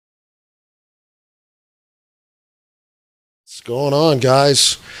What's going on,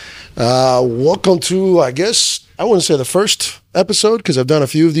 guys? Welcome to, I guess, I wouldn't say the first episode because I've done a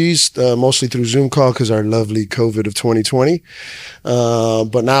few of these, mostly through Zoom call because our lovely COVID of 2020.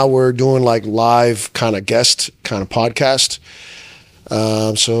 But now we're doing like live kind of guest kind of podcast.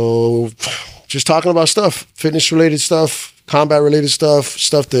 So just talking about stuff, fitness related stuff, combat related stuff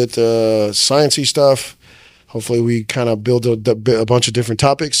that sciencey stuff. Hopefully we kind of build a bunch of different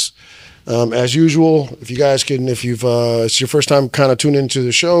topics. As usual, if you've it's your first time kind of tuning into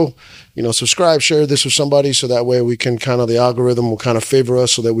the show, subscribe, share this with somebody so that way we can the algorithm will kind of favor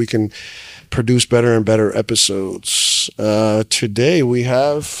us so that we can produce better and better episodes. Today we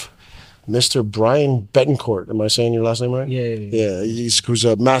have Mr. Brian Betancourt. Am I saying your last name right? Yeah. Who's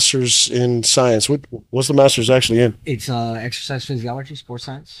a master's in science. What's the master's actually in? It's exercise physiology, sports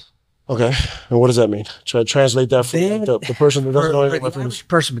science. Okay. And what does that mean? Try to translate that for the person that doesn't know anything about fitness.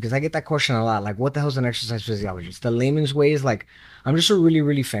 Person, because I get that question a lot. Like, what the hell is an exercise physiologist? The layman's way is like, I'm just a really,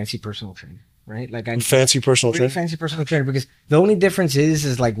 really fancy personal trainer, right? Like, fancy personal trainer? Fancy personal trainer, because the only difference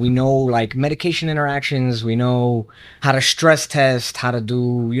is like, we know like medication interactions, we know how to stress test, how to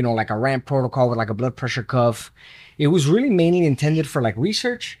do, like a ramp protocol with like a blood pressure cuff. It was really mainly intended for like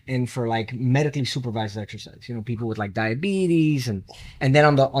research and for like medically supervised exercise. People with like diabetes and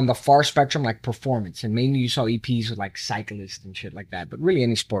then on the far spectrum like performance, and mainly you saw EPs with like cyclists and shit like that. But really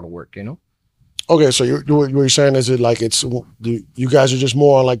any sport will work, Okay, so what you're saying is you guys are just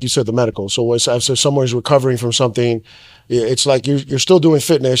more on, like you said, the medical. So if someone's recovering from something, it's like you're still doing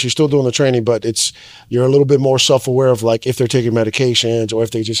fitness, you're still doing the training, but you're a little bit more self-aware of like if they're taking medications or if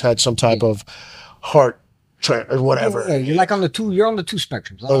they just had some type of heart or whatever. Yeah, you're like on the two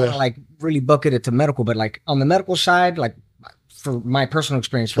spectrums. I don't want to like really bucket it to medical, but like on the medical side, like for my personal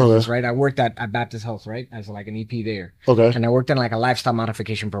experience, for instance, right? I worked at Baptist Health, right? As like an EP there. Okay. And I worked in like a lifestyle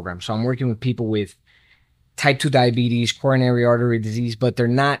modification program. So I'm working with people with type 2 diabetes, coronary artery disease, but they're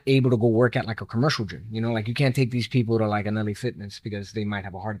not able to go work at like a commercial gym. Like you can't take these people to like an LA Fitness because they might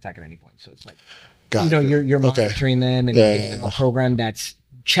have a heart attack at any point. So it's like, you're monitoring them and giving them a program that's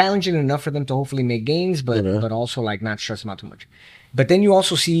challenging enough for them to hopefully make gains, but also like not stress them out too much. But then you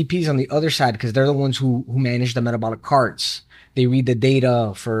also see EPs on the other side because they're the ones who manage the metabolic carts. They read the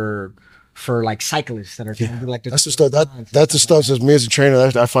data for like cyclists that are trying to do like that's the stuff that's the stuff that me as a trainer,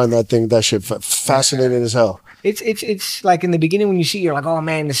 I find that shit fascinating as hell. It's like in the beginning when you see it, you're like, oh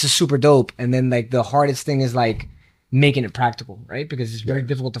man, this is super dope, and then like the hardest thing is like making it practical, right? Because it's very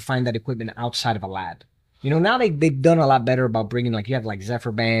difficult to find that equipment outside of a lab. Now they've done a lot better about bringing, like, you have like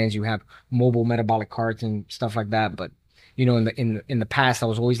Zephyr bands, you have mobile metabolic carts and stuff like that. But in the past, that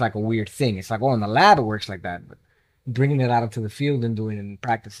was always like a weird thing. It's like, oh, in the lab it works like that, but bringing it out into the field and doing it in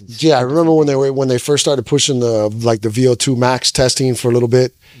practice. Yeah, I remember when they first started pushing the VO2 max testing for a little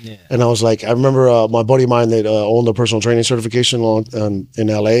bit. Yeah. And I was like, I remember my buddy of mine that owned a personal training certification in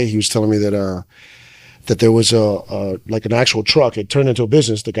LA. He was telling me that there was like an actual truck. It turned into a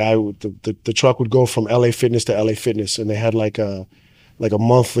business. The guy, the truck would go from LA Fitness to LA Fitness, and they had like a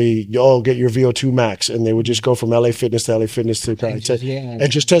monthly, get your VO2 max, and they would just go from LA Fitness to LA Fitness to kind of test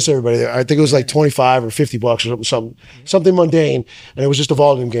and just test everybody there. I think it was like $25 or $50 or something mundane, and it was just a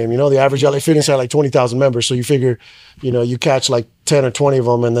volume game. The average LA Fitness had like 20,000 members, so you figure, you catch like 10 or 20 of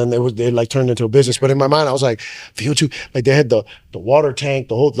them, and then they like turned into a business. But in my mind, I was like, VO2, like they had the water tank,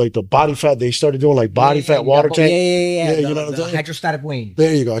 the whole like the body fat. They started doing like body fat water tank. Yeah. You know what I'm saying? Hydrostatic weighing.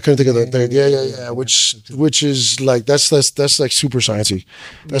 There you go. I couldn't think of that thing. Yeah. Which is like that's like super sciencey.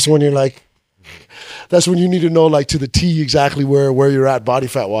 That's when you're like, that's when you need to know like to the T exactly where you're at body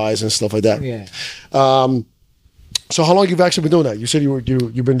fat wise and stuff like that. Yeah. So how long you've actually been doing that? You said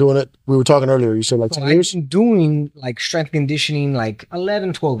you've been doing it. We were talking earlier. You said like 10 years? I've been doing like strength conditioning like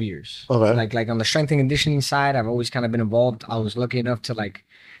 11, 12 years. Okay. Like on the strength and conditioning side, I've always kind of been involved. I was lucky enough to like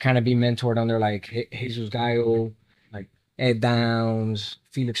kind of be mentored under like Jesus Gallo, like Ed Downs,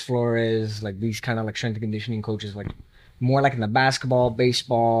 Felix Flores, like these kind of like strength and conditioning coaches, like more like in the basketball,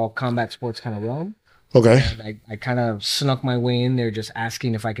 baseball, combat sports kind of realm. Okay. And I kind of snuck my way in there just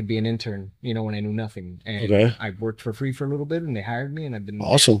asking if I could be an intern, when I knew nothing. And I worked for free for a little bit, and they hired me, and I've been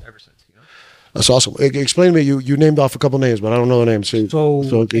awesome ever since. That's awesome. Explain to me, you named off a couple names, but I don't know the names.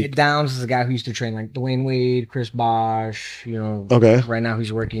 So Ed Downs is the guy who used to train like Dwayne Wade, Chris Bosh, Okay. Right now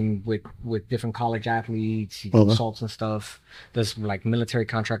he's working with different college athletes. He consults and stuff, does like military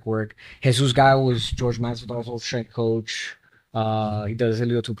contract work. Jesus Guy was George Masvidal's old strength coach. He does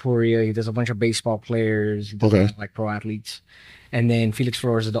Elio Tupuria. He does a bunch of baseball players. He does like pro athletes. And then Felix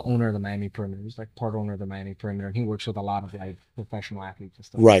Flores is the owner of the Miami Perimeter. He's like part owner of the Miami Perimeter, and he works with a lot of like professional athletes and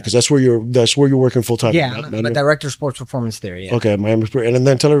stuff. Right, because that's where you're working full time. Yeah, I'm a director of sports performance there. Yeah. Okay, Miami, and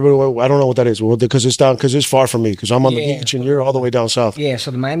then tell everybody. I don't know what that is. Well, because it's far from me. Because I'm on the beach and you're all the way down south. Yeah,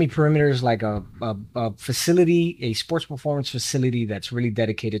 so the Miami Perimeter is like a facility, a sports performance facility that's really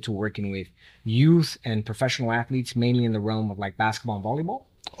dedicated to working with youth and professional athletes, mainly in the realm of like basketball and volleyball.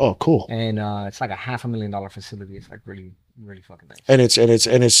 Oh, cool. And it's like a $500,000 facility. It's like really, really fucking nice.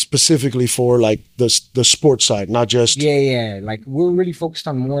 And it's specifically for like the sports side, not just like we're really focused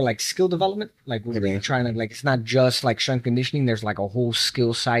on more like skill development. Like we're really trying to like, it's not just like strength conditioning. There's like a whole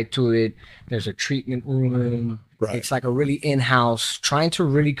skill side to it. There's a treatment room. Right. It's like a really in-house, trying to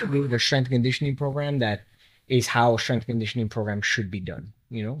really create a strength conditioning program that is how a strength conditioning program should be done.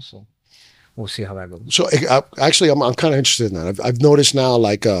 So we'll see how that goes. So actually, I'm kind of interested in that. I've noticed now,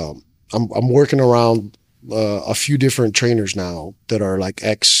 like I'm working around a few different trainers now that are like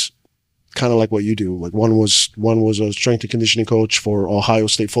kind of like what you do. Like one was a strength and conditioning coach for Ohio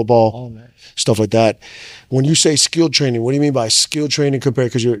State football, stuff like that. When you say skilled training, what do you mean by skilled training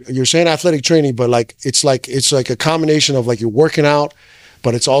compared? Because you're saying athletic training, but like it's like a combination of like you're working out,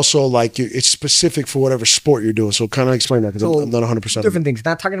 but it's also like it's specific for whatever sport you're doing. So kind of explain that, because I'm not 100%. Different things.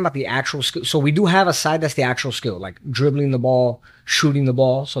 Not talking about the actual skill. So we do have a side that's the actual skill, like dribbling the ball, shooting the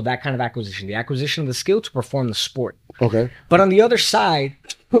ball. So that kind of acquisition, the acquisition of the skill to perform the sport. Okay. But on the other side,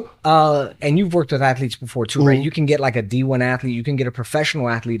 and you've worked with athletes before too, right? You can get like a D1 athlete, you can get a professional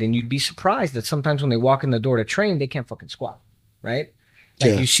athlete, and you'd be surprised that sometimes when they walk in the door to train, they can't fucking squat, right?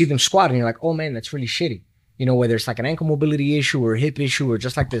 Like you see them squat and you're like, oh man, that's really shitty. Whether it's like an ankle mobility issue or a hip issue or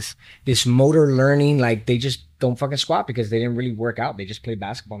just like this motor learning, like they just don't fucking squat because they didn't really work out. They just played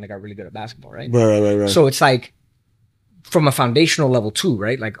basketball and they got really good at basketball, right? Right. So it's like from a foundational level too,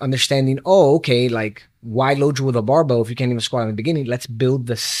 right? Like understanding, okay, like why load you with a barbell if you can't even squat in the beginning? Let's build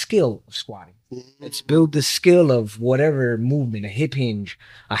the skill of squatting. Let's build the skill of whatever movement, a hip hinge,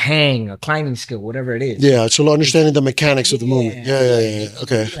 a hang, a climbing skill, whatever it is. Yeah, so understanding the mechanics of the movement. Yeah.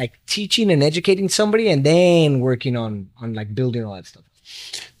 Okay. Like teaching and educating somebody and then working on like building all that stuff.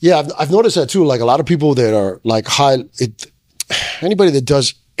 Yeah, I've noticed that too. Like a lot of people that are like anybody that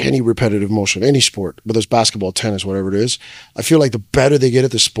does any repetitive motion, any sport, whether it's basketball, tennis, whatever it is, I feel like the better they get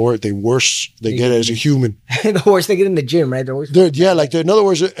at the sport, the worse they get as a human. The worse they get in the gym, right? In other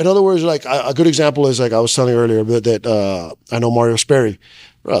words, like a good example is like I was telling you earlier that I know Mario Sperry.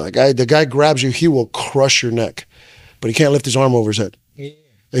 Bro, the guy grabs you, he will crush your neck, but he can't lift his arm over his head. Yeah.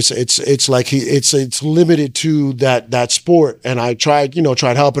 It's like it's limited to that sport. And I tried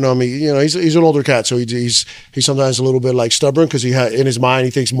helping him. He's an older cat, so he's sometimes a little bit like stubborn because in his mind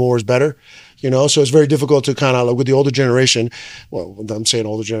he thinks more is better. So it's very difficult to kind of like with the older generation. Well, I'm saying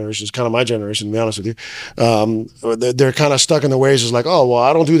older generation, it's kind of my generation, to be honest with you. They're kind of stuck in their ways. It's like, oh well,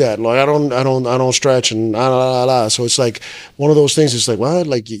 I don't do that. Like I don't stretch and So it's like one of those things. It's like what?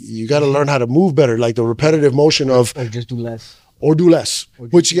 Like you got to learn how to move better. Like the repetitive motion of or just do less. Or do less,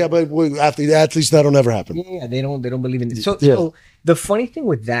 but athletes that'll never happen. Yeah, they don't believe in it. So the funny thing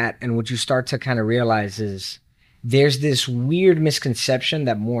with that, and what you start to kind of realize is there's this weird misconception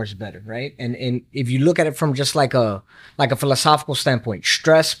that more is better, right? And if you look at it from just like a philosophical standpoint,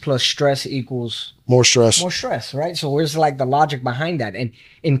 stress plus stress equals more stress. More stress, right? So where's like the logic behind that? And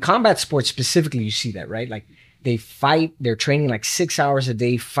in combat sports specifically, you see that, right? Like they fight, they're training like 6 hours a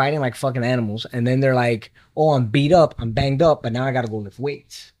day, fighting like fucking animals, and then they're like, oh, I'm beat up, I'm banged up, but now I got to go lift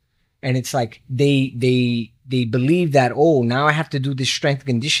weights. And it's like they believe that, oh, now I have to do this strength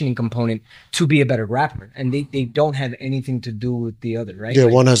conditioning component to be a better grappler. And they don't have anything to do with the other, right? Yeah,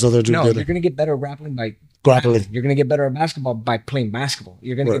 like, one has nothing to do with the other. You're going to get better at grappling by grappling. You're going to get better at basketball by playing basketball.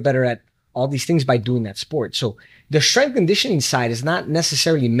 You're going to get better at all these things by doing that sport. So the strength conditioning side is not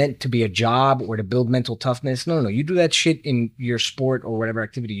necessarily meant to be a job or to build mental toughness. No. You do that shit in your sport or whatever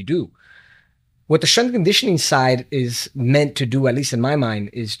activity you do. What the strength conditioning side is meant to do, at least in my mind,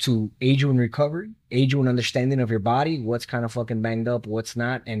 is to aid you in recovery, aid you in understanding of your body, what's kind of fucking banged up, what's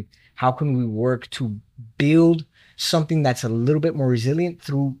not, and how can we work to build something that's a little bit more resilient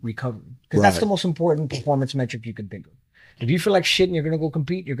through recovery. Because that's the most important performance metric you can think of. If you feel like shit and you're going to go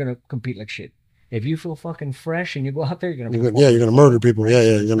compete, you're going to compete like shit. If you feel fucking fresh and you go out there, you're going to murder people.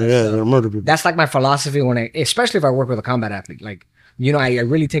 You're going to murder people. That's like my philosophy especially if I work with a combat athlete. Like, I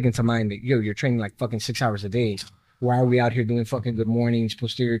really take into mind that, you're training like fucking 6 hours a day. Why are we out here doing fucking good mornings,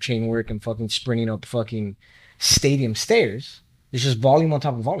 posterior chain work, and fucking sprinting up fucking stadium stairs? It's just volume on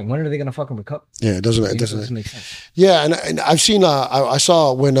top of volume. When are they going to fucking recover? Yeah, it doesn't make sense. Yeah, and I've seen, I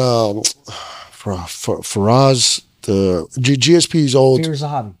saw when Faraz, the GSP's old. Veer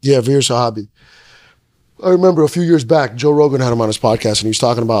Zahabi. Yeah, Veer Zahabi. I remember a few years back, Joe Rogan had him on his podcast, and he was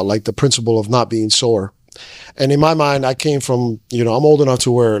talking about like the principle of not being sore. And in my mind, I came from, I'm old enough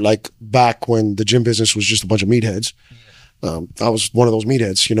to where, like, back when the gym business was just a bunch of meatheads, I was one of those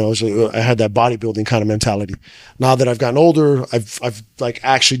meatheads, so I had that bodybuilding kind of mentality. Now that I've gotten older, I've like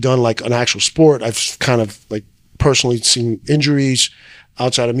actually done like an actual sport. I've kind of like personally seen injuries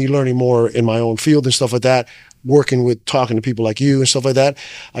outside of me learning more in my own field and stuff like that, talking to people like you and stuff like that.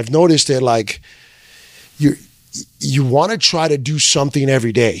 I've noticed that like you want to try to do something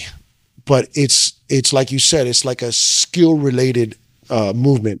every day, but it's like you said, it's like a skill related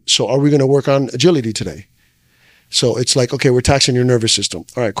movement. So are we going to work on agility today? So it's like, okay, we're taxing your nervous system.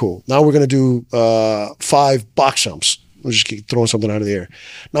 All right, cool. Now we're going to do 5 box jumps. We'll just keep throwing something out of the air.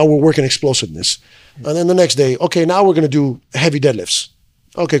 Now we're working explosiveness. And then the next day, okay, now we're going to do heavy deadlifts.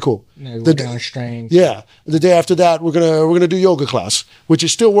 Okay, cool. Yeah, working on strength. Yeah. The day after that, we're gonna do yoga class, which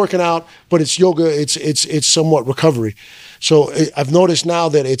is still working out, but it's yoga. It's somewhat recovery. So I've noticed now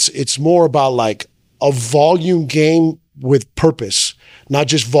that it's more about like a volume game with purpose, not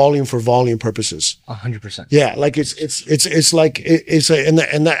just volume for volume purposes. 100%. Yeah, like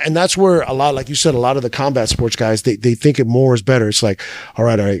and that's where a lot, like you said, a lot of the combat sports guys they think it more is better. It's like, all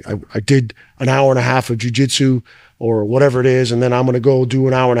right, I did an hour and a half of jiu-jitsu or whatever it is, and then I'm gonna go do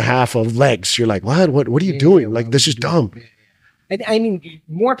an hour and a half of legs. You're like, what are you doing? Like, this is dumb. I mean,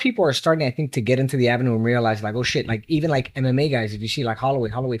 more people are starting, I think, to get into the avenue and realize, like, oh shit, like even like MMA guys, if you see like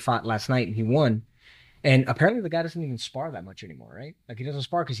Holloway fought last night and he won. And apparently the guy doesn't even spar that much anymore, right? Like, he doesn't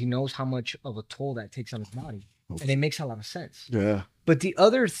spar because he knows how much of a toll that takes on his body. And it makes a lot of sense. Yeah. But the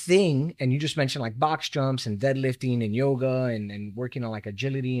other thing, and you just mentioned like box jumps and deadlifting and yoga and working on like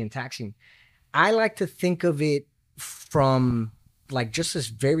agility and taxing. I like to think of it from like just this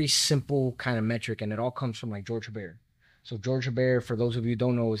very simple kind of metric, and it all comes from like George Hebert. So George Hebert, for those of you who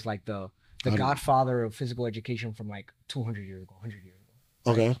don't know, is like the godfather of physical education from like 200 years ago, 100 years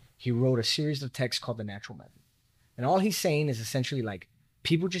ago. Okay. Right? He wrote a series of texts called The Natural Method. And all he's saying is essentially like,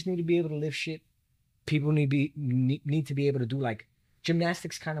 people just need to be able to lift shit. People need to be able to do like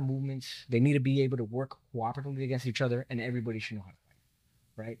gymnastics kind of movements. They need to be able to work cooperatively against each other, and everybody should know how to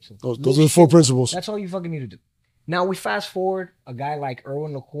fight. Right? So those are the 4 principles. That's all you fucking need to do. Now we fast forward, a guy like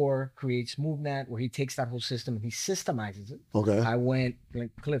Erwin LaCour creates MoveNat, where he takes that whole system and he systemizes it. Okay. I went,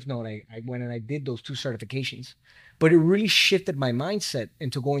 like Cliff Note, I went and I did those 2 certifications. But it really shifted my mindset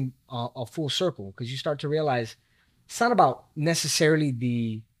into going a full circle, because you start to realize it's not about necessarily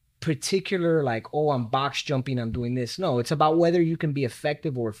the particular like, oh, I'm box jumping, I'm doing this. No, it's about whether you can be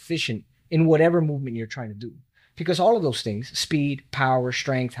effective or efficient in whatever movement you're trying to do. Because all of those things, speed, power,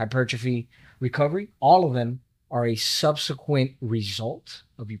 strength, hypertrophy, recovery, all of them are a subsequent result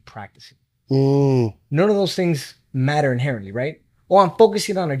of you practicing. None of those things matter inherently, right? Oh, I'm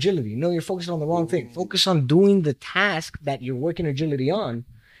focusing on agility. No, you're focusing on the wrong thing. Focus on doing the task that you're working agility on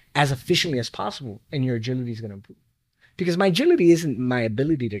as efficiently as possible, and your agility is going to improve. Because my agility isn't my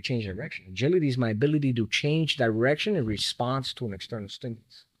ability to change direction. Agility is my ability to change direction in response to an external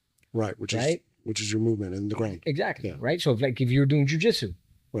stimulus. Right, which is your movement in the ground. Exactly, yeah. Right? So if you're doing jiu-jitsu,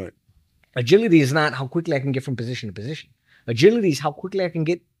 right. Agility is not how quickly I can get from position to position. Agility is how quickly I can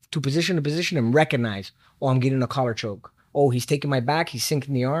get to position and recognize, oh, I'm getting a collar choke. Oh, he's taking my back, he's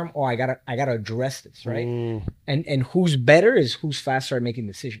sinking the arm. Oh, I gotta address this, right? And who's better is who's faster at making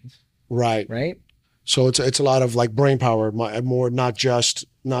decisions. Right. Right? So it's a lot of like brain power, more not just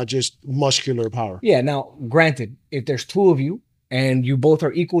muscular power. Yeah. Now, granted, if there's 2 of you and you both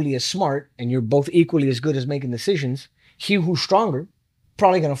are equally as smart and you're both equally as good as making decisions, he who's stronger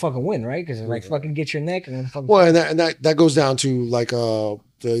probably gonna fucking win, right? Because like fucking get your neck and then fucking. Well, and that goes down to like the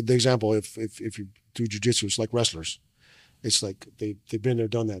example if you do jiu-jitsu, it's like wrestlers. It's like they've been there,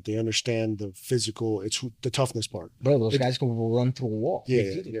 done that. They understand the physical. It's the toughness part. Bro, those guys can run through a wall. Yeah.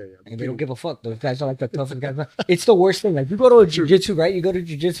 And they don't give a fuck. Those guys are like the toughest guys. It's the worst thing. Like, you go to a jiu-jitsu, right? You go to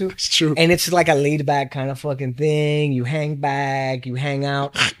jiu-jitsu. It's true. And it's like a laid back kind of fucking thing. You hang back, you hang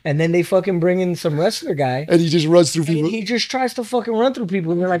out, and then they fucking bring in some wrestler guy. And he just runs through people. And he just tries to fucking run through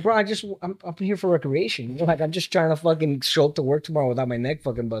people. And you're like, bro, I'm here for recreation. You're like, I'm just trying to fucking show up to work tomorrow without my neck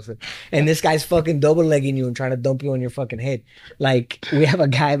fucking busted. And this guy's fucking double legging you and trying to dump you on your fucking head. Like, we have a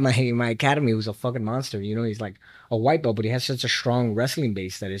guy in my academy who's a fucking monster. You know, he's like a white belt, but he has such a strong wrestling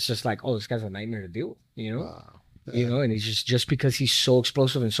base that it's just like, oh, this guy's a nightmare to deal with. You know, Yeah. You know, and he's just because he's so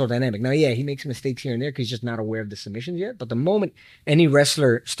explosive and so dynamic. Now, yeah, he makes mistakes here and there because he's just not aware of the submissions yet. But the moment any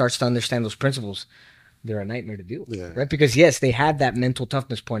wrestler starts to understand those principles, they're a nightmare to deal with, right? Because yes, they have that mental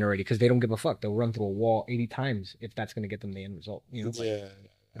toughness point already because they don't give a fuck. They'll run through a wall 80 times if that's going to get them the end result. You know, yeah.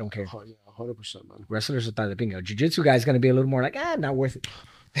 I don't care. Yeah, 100%, man. Wrestlers are the bingo. Jiu-jitsu guy is going to be a little more like, not worth it.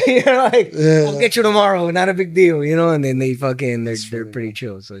 Like, Yeah. I'll get you tomorrow, not a big deal, and then they're pretty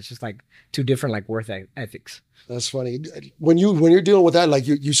chill. So it's just like two different like ethics. That's funny. When you're dealing with that, like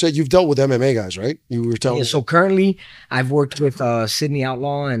you said, you've dealt with MMA guys, right? You were telling me. So currently, I've worked with Sydney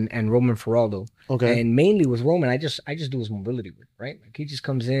Outlaw and Roman Feraldo. Okay. And mainly with Roman, I just do his mobility work, right? Like he just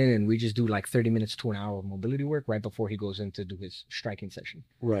comes in and we just do like 30 minutes to an hour of mobility work right before he goes in to do his striking session.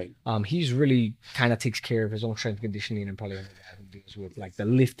 Right. He's really kind of takes care of his own strength conditioning and probably deals with like the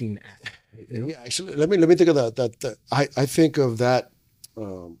lifting. Yeah. Actually, let me think of that. I think of that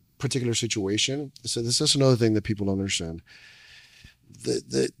particular situation. So this is another thing that people don't understand.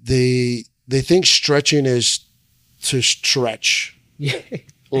 They think stretching is to stretch. Yeah.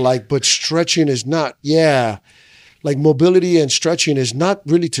 But stretching is not. Yeah. Like mobility and stretching is not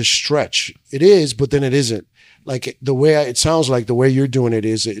really to stretch. It is, but then it isn't. Like it sounds like the way you're doing it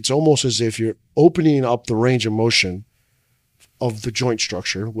is, it's almost as if you're opening up the range of motion of the joint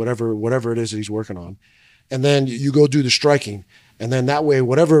structure, whatever it is that he's working on. And then you go do the striking. And then that way,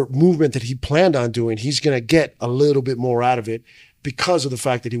 whatever movement that he planned on doing, he's going to get a little bit more out of it because of the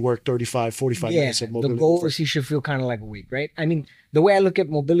fact that he worked 35, 45 minutes of mobility. The goal is he should feel kind of like a week, right? I mean, the way I look at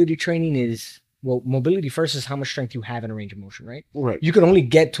mobility training is, well, mobility first is how much strength you have in a range of motion, right? Right. You can only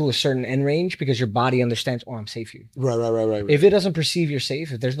get to a certain end range because your body understands, I'm safe here. Right. If it doesn't perceive you're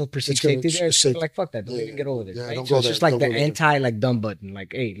safe, if there's no perceived safety there, it's like, fuck that. Don't even get over this, right? So it's just like the anti, like, dumb button.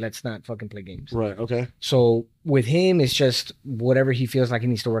 Like, hey, let's not fucking play games. Right, okay. So with him, it's just whatever he feels like he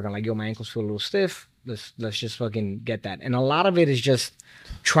needs to work on. Like, yo, my ankles feel a little stiff. Let's just fucking get that. And a lot of it is just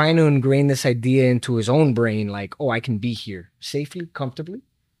trying to ingrain this idea into his own brain, like, oh, I can be here safely, comfortably,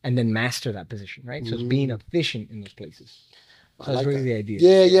 and then master that position, right? So it's being efficient in those places. So that's really the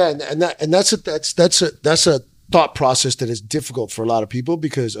idea. Yeah, and that's a thought process that is difficult for a lot of people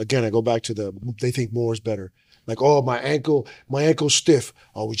because, again, I go back to they think more is better. Like, oh, my ankle's stiff.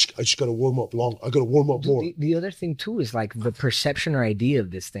 Oh, I just got to warm up long. I got to warm up more. The other thing too is like the perception or idea of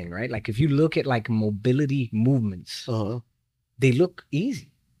this thing, right? Like if you look at like mobility movements, they look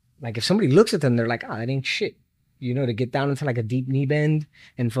easy. Like if somebody looks at them, they're like, that ain't shit. To get down into like a deep knee bend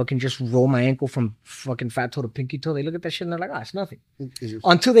and fucking just roll my ankle from fucking fat toe to pinky toe. They look at that shit and they're like, it's nothing.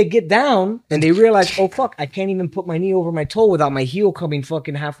 Until they get down and they realize, oh, fuck, I can't even put my knee over my toe without my heel coming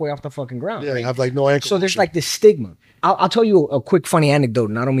fucking halfway off the fucking ground. Yeah, right? I have like no ankle. So there's like this stigma. I'll tell you a quick funny anecdote,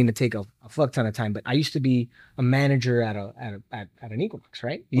 and I don't mean to take a fuck ton of time, but I used to be a manager at an Equinox,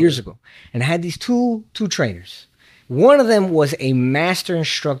 right? Years ago. And I had these two trainers. One of them was a master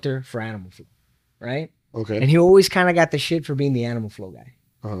instructor for animal flow, right? Okay. And he always kind of got the shit for being the animal flow guy.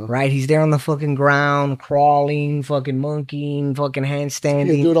 Right? He's there on the fucking ground, crawling, fucking monkeying, fucking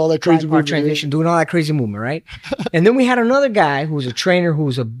handstanding. Doing all that crazy movement. Transition, doing all that crazy movement, right? And then we had another guy who was a trainer who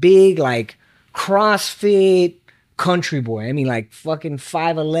was a big, like, CrossFit country boy. I mean, like, fucking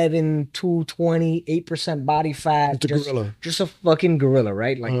 5'11", 220, 8% body fat. Gorilla. Just a fucking gorilla,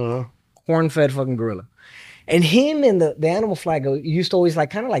 right? Like, corn-fed fucking gorilla. And him and the animal flag used to always like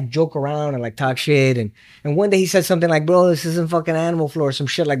kind of like joke around and like talk shit. And one day he said something like, bro, this isn't fucking animal flow or some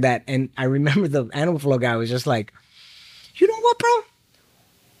shit like that. And I remember the animal flow guy was just like, you know what, bro?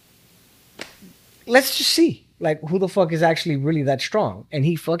 Let's just see like who the fuck is actually really that strong. And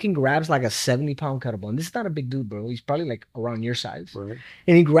he fucking grabs like a 70-pound kettlebell. And this is not a big dude, bro. He's probably like around your size. Right.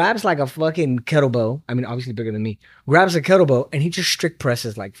 And he grabs like a fucking kettlebell. I mean, obviously bigger than me. Grabs a kettlebell and he just strict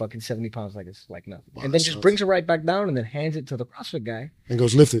presses like fucking 70 pounds like it's like nothing. Wow, and then just brings it right back down and then hands it to the CrossFit guy. And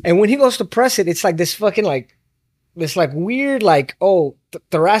goes lift it. And when he goes to press it, it's like this fucking like, this like weird like,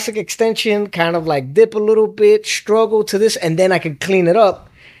 thoracic extension, kind of like dip a little bit, struggle to this, and then I can clean it up.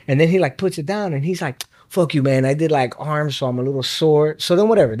 And then he like puts it down and he's like, fuck you, man. I did like arms, so I'm a little sore. So then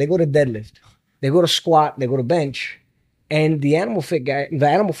whatever. They go to deadlift. They go to squat. They go to bench. And the animal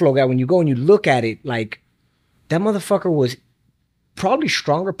flow guy, when you go and you look at it, like that motherfucker was probably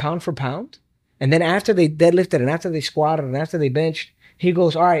stronger pound for pound. And then after they deadlifted and after they squatted and after they benched, he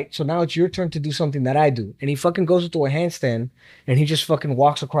goes, all right, so now it's your turn to do something that I do. And he fucking goes into a handstand and he just fucking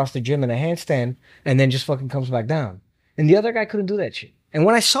walks across the gym in a handstand and then just fucking comes back down. And the other guy couldn't do that shit. And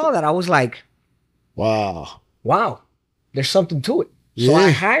when I saw that, I was like, wow, there's something to it. So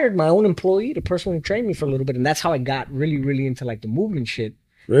I hired my own employee to personally train me for a little bit. And that's how I got really, really into like the movement shit.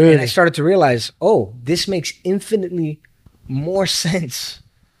 Really? And I started to realize, this makes infinitely more sense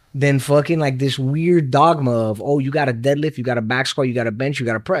than fucking like this weird dogma of, you got to deadlift, you got to back squat, you got to bench, you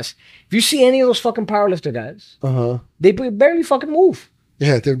got to press. If you see any of those fucking powerlifter guys, they barely fucking move.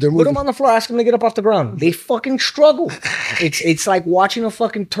 Yeah, they're moving. Put them on the floor, ask them to get up off the ground. They fucking struggle. It's like watching a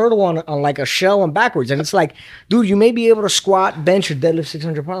fucking turtle on like a shell and backwards. And it's like, dude, you may be able to squat, bench, or deadlift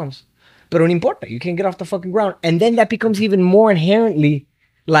 600 pounds. But no importa. You can't get off the fucking ground. And then that becomes even more inherently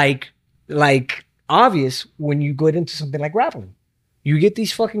Like obvious when you get into something like grappling. You get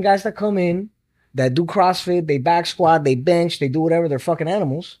these fucking guys that come in, that do CrossFit, they back squat, they bench, they do whatever, they're fucking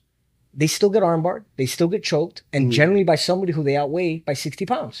animals. They still get armbarred, they still get choked, and generally by somebody who they outweigh by 60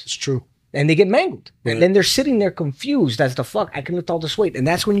 pounds. It's true. And they get mangled. Right. And then they're sitting there confused as the fuck, I can lift all this weight. And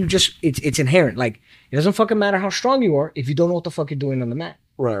that's when you just, it's inherent. Like, it doesn't fucking matter how strong you are if you don't know what the fuck you're doing on the mat.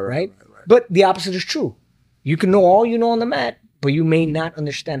 Right? But the opposite is true. You can know all you know on the mat, but you may not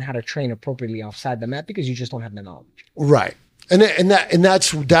understand how to train appropriately outside the mat because you just don't have the knowledge. Right. And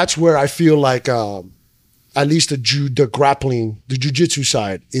that's where I feel like at least the grappling, the jiu-jitsu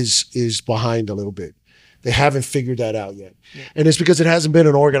side is behind a little bit. They haven't figured that out yet. Yeah. And it's because it hasn't been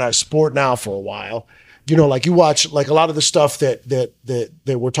an organized sport now for a while. You know, like you watch like a lot of the stuff that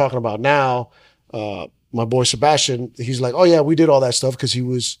we're talking about now, my boy Sebastian, he's like, oh yeah, we did all that stuff because he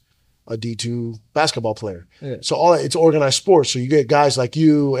was a D2 basketball player. Yeah. So it's organized sports. So you get guys like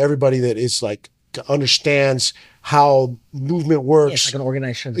you, everybody that is like understands how movement works. Yeah, it's like an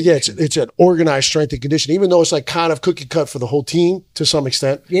organized strength. Yeah, it's an organized strength and conditioning, even though it's like kind of cookie cut for the whole team to some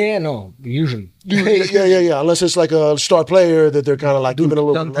extent. Yeah, no, usually. yeah. Unless it's like a star player that they're kind of like giving a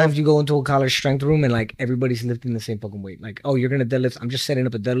little. Sometimes you go into a college strength room and like everybody's lifting the same fucking weight. Like, oh, you're gonna deadlift. I'm just setting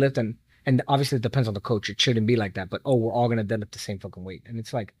up a deadlift, and obviously it depends on the coach. It shouldn't be like that, but oh, we're all gonna deadlift the same fucking weight, and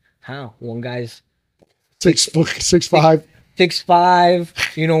it's like how one guy's 6'5".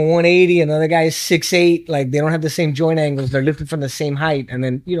 6'5", 180. Another guy is 6'8". Like they don't have the same joint angles. They're lifted from the same height, and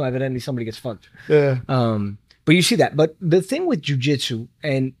then evidently somebody gets fucked. Yeah. But you see that. But the thing with jujitsu,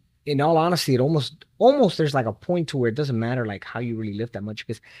 and in all honesty, it almost there's like a point to where it doesn't matter like how you really lift that much.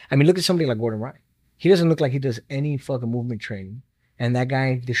 Because I mean, look at somebody like Gordon Ryan. He doesn't look like he does any fucking movement training, and that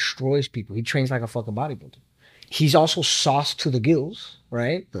guy destroys people. He trains like a fucking bodybuilder. He's also sauced to the gills,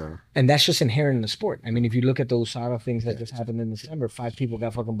 right? Yeah. And that's just inherent in the sport. I mean, if you look at those sort of things that just happened in December, 5 people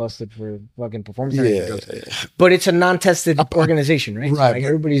got fucking busted for fucking performance. Yeah. But it's a non-tested organization, right? Right. So like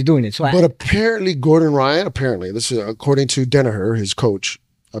everybody's doing it. But apparently Gordon Ryan, this is according to Danaher, his coach,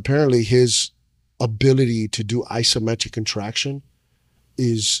 apparently his ability to do isometric contraction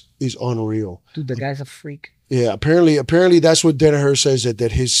is unreal. Dude, the guy's a freak. Yeah, apparently that's what Danaher says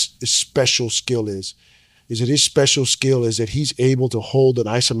that his special skill is that his special skill is that he's able to hold an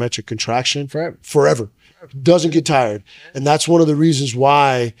isometric contraction forever. Doesn't get tired. And that's one of the reasons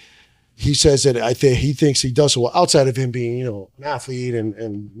why he says that he thinks he does so well outside of him being, an athlete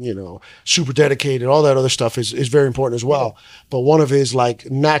and super dedicated. All that other stuff is very important as well. But one of his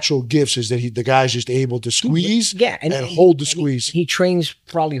like natural gifts is that the guy's just able to squeeze and hold the squeeze. He trains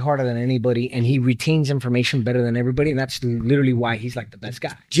probably harder than anybody, and he retains information better than everybody. And that's literally why he's like the best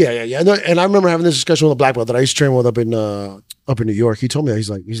guy. Yeah. And I remember having this discussion with a black belt that I used to train with up in New York. He told me that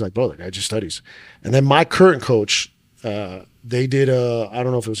he's like, bro, the guy just studies. And then my current coach, they did I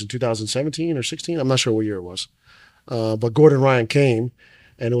don't know if it was in 2017 or 16. I'm not sure what year it was. But Gordon Ryan came,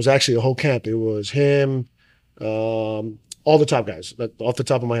 and it was actually a whole camp. It was him, all the top guys. Off the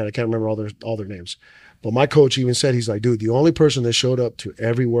top of my head, I can't remember all their names. But my coach even said, he's like, dude, the only person that showed up to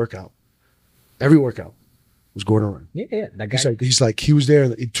every workout was Gordon Ryan. Yeah, that guy. He's like he was there.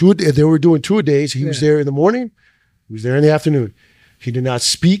 They were doing 2 days. He was there in the morning. He was there in the afternoon. He did not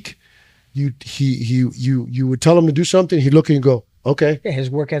speak. You would tell him to do something, he'd look at you and go, okay. Yeah, his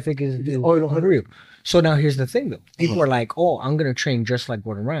work ethic is unreal. So now here's the thing though. People are like, oh, I'm gonna train just like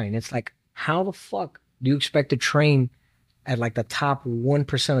Gordon Ryan. It's like, how the fuck do you expect to train at like the top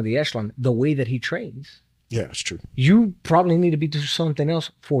 1% of the echelon the way that he trains? Yeah, it's true. You probably need to be doing something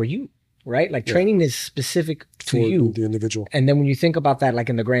else for you, right? Like training is specific to you, the individual. And then when you think about that, like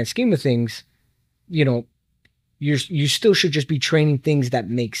in the grand scheme of things, you still should just be training things that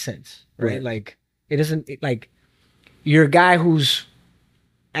make sense, right? Like it doesn't like you're a guy who's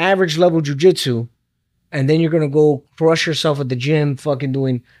average level jujitsu, and then you're gonna go crush yourself at the gym, fucking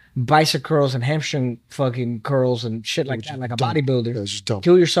doing bicep curls and hamstring fucking curls and shit like that, like a bodybuilder. That's just dumb.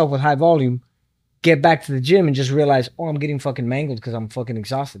 Kill yourself with high volume, get back to the gym and just realize, oh, I'm getting fucking mangled because I'm fucking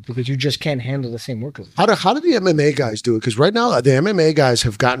exhausted because you just can't handle the same workload. How do the MMA guys do it? Because right now the MMA guys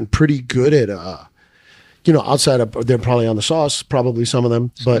have gotten pretty good at outside of, they're probably on the sauce, probably some of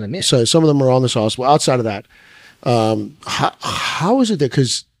them, but so some of them are on the sauce. Well, outside of that, how is it that,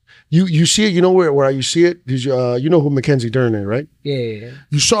 because you see it, where you see it? You know who Mackenzie Dern is, right? Yeah.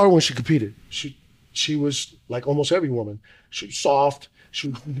 You saw her when she competed. She was like almost every woman. She was soft.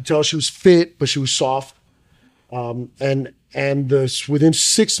 You could tell she was fit, but she was soft. And within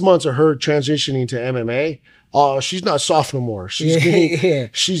 6 months of her transitioning to MMA, she's not soft no more.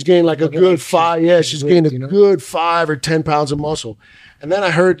 She's gained like a good 5. Yeah, she's gained a good 5 or 10 pounds of muscle. And then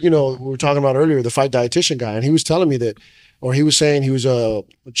I heard, we were talking about earlier, the fight dietitian guy, and he was telling me that or he was saying, he was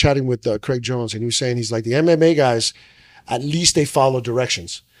chatting with Craig Jones, and he was saying, he's like, the MMA guys, at least they follow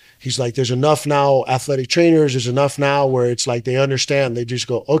directions. He's like, there's enough now athletic trainers, there's enough now where it's like they understand. They just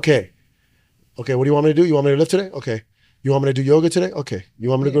go, okay, what do you want me to do? You want me to lift today? Okay. You want me to do yoga today? Okay. You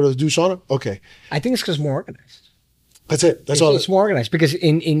want me to go to do sauna? Okay. I think it's because more organized. That's it. That's all. It's more organized because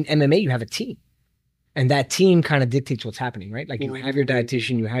in MMA you have a team. And that team kind of dictates what's happening, right? Like you have your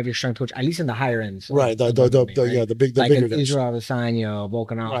dietitian, you have your strength coach, at least in the higher ends. Right. The bigger ones. Israel Adesanya,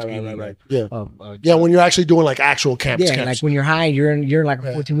 Volkanovski. Right. Yeah. When you're actually doing like actual camps. Yeah. Like when you're high, you're in like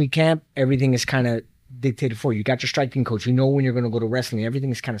a 14-week camp. Everything is kind of dictated for you. You got your striking coach. You know when you're going to go to wrestling. Everything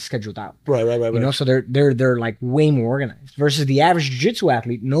is kind of scheduled out. Right. You know, so they're like way more organized. Versus the average jiu-jitsu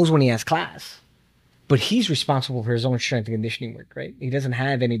athlete knows when he has class, but he's responsible for his own strength and conditioning work. Right. He doesn't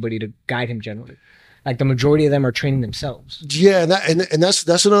have anybody to guide him generally. Like the majority of them are training themselves. Yeah, and that's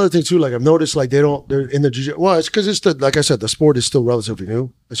another thing too. Like I've noticed, like they're in the jiu-jitsu. Well, it's because like I said, the sport is still relatively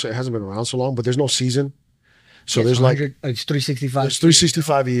new. It hasn't been around so long, but there's no season. So there's like it's 365. It's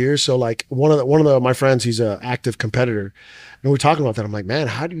 365 a year. So like one of my friends, he's an active competitor, and we're talking about that. I'm like, man,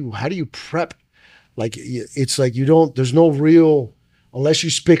 how do you prep? Like it's like there's no real. Unless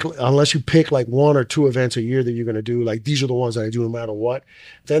you pick like one or two events a year that you're going to do, like these are the ones that I do no matter what,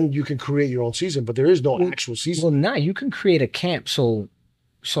 then you can create your own season. But there is no actual season. Well, now you can create a camp. So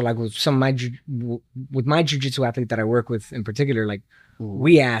like with my jiu-jitsu athlete that I work with in particular, like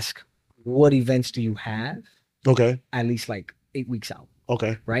we ask, what events do you have? Okay. At least like 8 weeks out.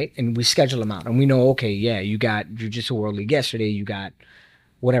 Okay. Right. And we schedule them out, and we know, okay, yeah, you got Jiu-Jitsu World League yesterday. You got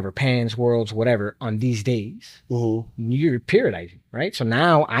whatever, Pans, Worlds, whatever, on these days. You're periodizing, right? So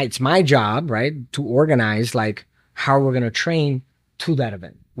now it's my job, right, to organize like how we're going to train to that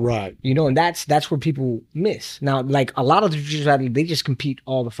event. Right. You know, and that's where people miss. Now, like a lot of the jiu-jitsu athletes, they just compete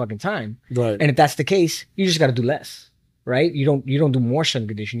all the fucking time. Right. And if that's the case, you just got to do less, right? You don't do more strength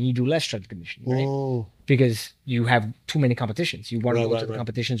conditioning, you do less strength conditioning, right? Because you have too many competitions. You want to go to the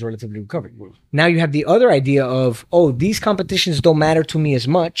competitions relatively recovered. Now you have the other idea of, these competitions don't matter to me as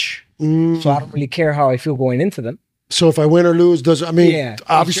much, so I don't really care how I feel going into them. So if I win or lose,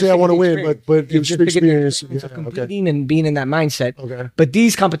 obviously I want to win, but it's just experience. Competing and being in that mindset. Okay. But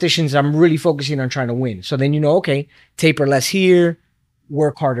these competitions, I'm really focusing on trying to win. So then okay, taper less here,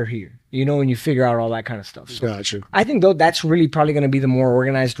 work harder here. You know, and you figure out all that kind of stuff. So gotcha. I think though that's really probably going to be the more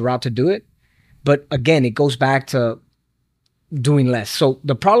organized route to do it. But again, it goes back to doing less. So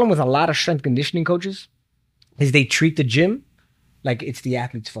the problem with a lot of strength conditioning coaches is they treat the gym like it's the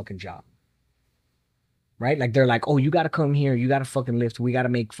athlete's fucking job. Right? Like they're like, you got to come here. You got to fucking lift. We got to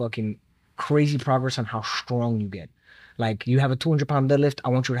make fucking crazy progress on how strong you get. Like you have a 200-pound deadlift. I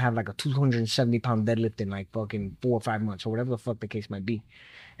want you to have like a 270-pound deadlift in like fucking 4 or 5 months or whatever the fuck the case might be.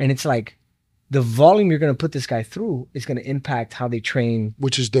 And it's like, the volume you're going to put this guy through is going to impact how they train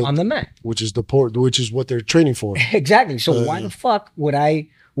on the mat. Which is what they're training for. Exactly. So why the fuck would I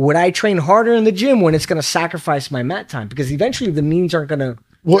train harder in the gym when it's going to sacrifice my mat time? Because eventually the means aren't going to,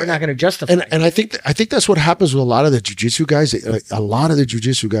 they're not going to justify it. And I think that's what happens with a lot of the jiu-jitsu guys. A lot of the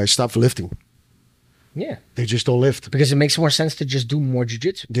jiu-jitsu guys stop lifting. Yeah. They just don't lift. Because it makes more sense to just do more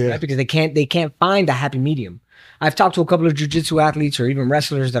jiu-jitsu. Yeah. Right? Because they can't find a happy medium. I've talked to a couple of jiu-jitsu athletes or even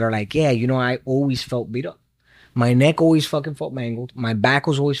wrestlers that are like, yeah, I always felt beat up. My neck always fucking felt mangled. My back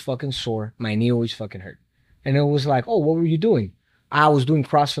was always fucking sore. My knee always fucking hurt. And it was like, what were you doing? I was doing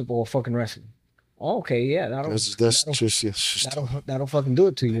CrossFit or fucking wrestling. Okay, yeah. That'll fucking do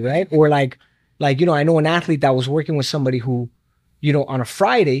it to you, right? Or like, I know an athlete that was working with somebody who, on a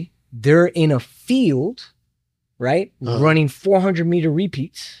Friday, they're in a field, right? Running 400-meter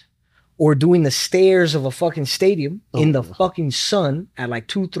repeats. Or doing the stairs of a fucking stadium in the fucking sun at like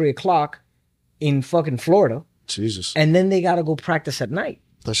 2, 3 o'clock in fucking Florida. Jesus. And then they got to go practice at night.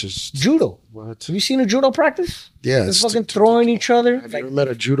 That's just... Judo. What? Have you seen a judo practice? Yeah. They're fucking throwing each other. Have you ever met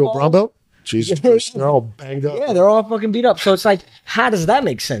a judo brown belt? Jesus Christ. They're all banged up. Yeah, they're all fucking beat up. So it's like, how does that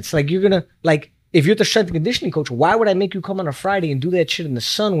make sense? Like you're going to, like, if you're the strength and conditioning coach, why would I make you come on a Friday and do that shit in the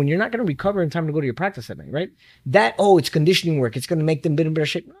sun when you're not going to recover in time to go to your practice at night, right? It's conditioning work. It's going to make them in better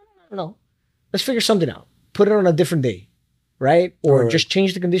shape. No. Let's figure something out. Put it on a different day, right? Or just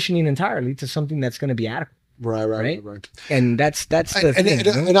change the conditioning entirely to something that's going to be adequate. Right. And that's the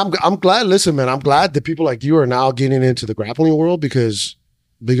thing. And I'm glad. Listen, man, I'm glad that people like you are now getting into the grappling world because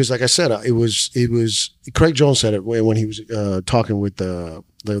like I said, it was Craig Jones said it when he was talking with the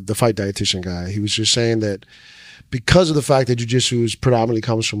fight dietitian guy. He was just saying that because of the fact that jiu-jitsu predominantly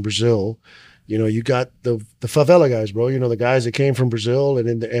comes from Brazil. You got the favela guys, bro. The guys that came from Brazil,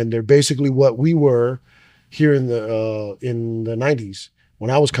 and they're basically what we were here in the 90s when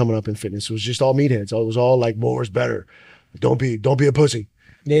I was coming up in fitness. It was just all meatheads. It was all like more is better. Don't be a pussy.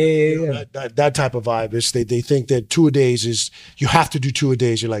 Yeah. That type of vibe is they think that 2-a-days is you have to do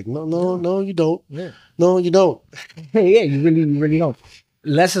 2-a-days. You're like, no, you don't. Yeah. No, you don't. Yeah, you really don't.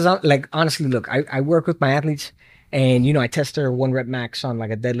 Less is like, honestly, look, I work with my athletes, and I test their 1 rep max on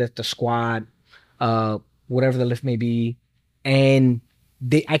like a deadlift, a squat, whatever the lift may be, and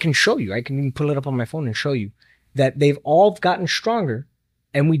I can show you. I can even pull it up on my phone and show you that they've all gotten stronger,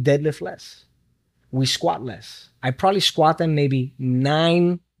 and we deadlift less, we squat less. I probably squat them maybe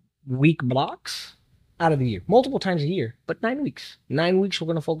 9-week blocks out of the year, multiple times a year, but 9 weeks. 9 weeks, we're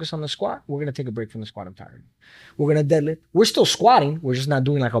going to focus on the squat. We're going to take a break from the squat. I'm tired. We're going to deadlift. We're still squatting. We're just not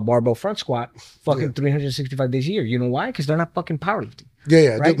doing like a barbell front squat 365 days a year. You know why? Because they're not fucking powerlifting.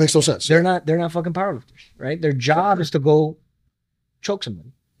 Yeah. Right? That makes no sense. They're not fucking powerlifters, right? Their job is to go choke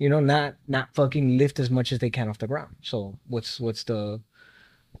somebody, not fucking lift as much as they can off the ground. So what's the...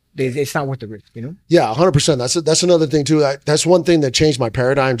 It's not worth the risk, Yeah, 100%. That's another thing too. That's one thing that changed my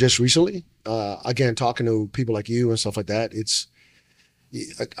paradigm just recently. Again, talking to people like you and stuff like that. It's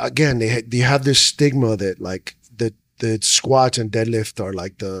again they have this stigma that like the squats and deadlift are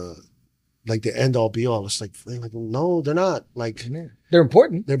like the end all be all. It's like no, they're not. Like they're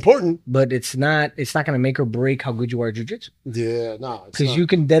important. They're important, but it's not going to make or break how good you are at jiu-jitsu. Yeah, no, because you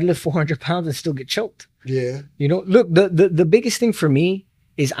can deadlift 400 pounds and still get choked. Yeah, look, the biggest thing for me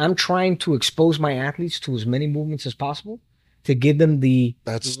is I'm trying to expose my athletes to as many movements as possible to give them the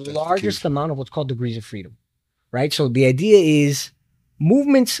largest amount of what's called degrees of freedom, right? So the idea is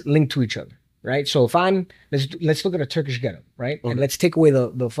movements linked to each other, right? So if let's look at a Turkish getup, right? Okay. And let's take away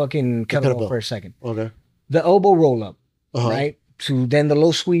the fucking kettlebell for a second. Okay. The elbow roll up, right? To then the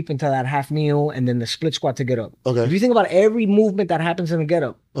low sweep into that half kneel, and then the split squat to get up. Okay. If you think about every movement that happens in a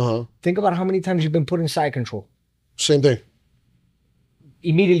getup, think about how many times you've been put in side control. Same thing.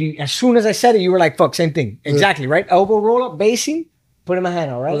 Immediately, as soon as I said it, you were like, fuck, same thing. Exactly, right? Elbow roll up, basing, putting my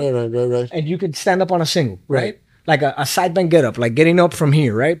hand out, right? Right. And you could stand up on a single, right? Like a side bend get up, like getting up from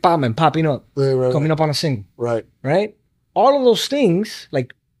here, right? Bam, and popping up, coming up on a single. Right? All of those things,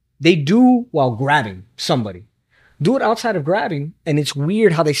 like, they do while grabbing somebody. Do it outside of grabbing, and it's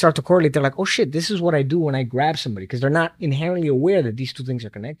weird how they start to correlate. They're like, oh shit, this is what I do when I grab somebody, because they're not inherently aware that these two things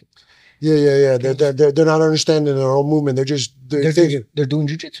are connected. Yeah. They're not understanding their own movement. They're thinking they're doing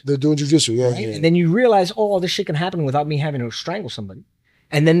jiu-jitsu. They're doing jiu-jitsu, yeah. And then you realize, all this shit can happen without me having to strangle somebody.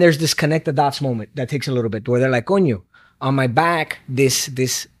 And then there's this connect the dots moment that takes a little bit, where they're like, coño, on my back,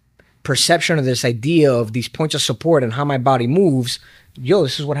 this perception or this idea of these points of support and how my body moves,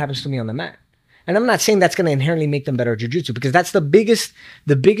 this is what happens to me on the mat. And I'm not saying that's going to inherently make them better at jiu-jitsu, because that's the biggest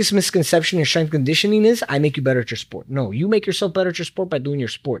misconception in strength conditioning is I make you better at your sport. No, you make yourself better at your sport by doing your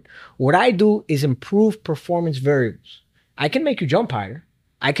sport. What I do is improve performance variables. I can make you jump higher.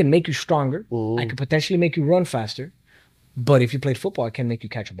 I can make you stronger. I can potentially make you run faster. But if you played football, I can make you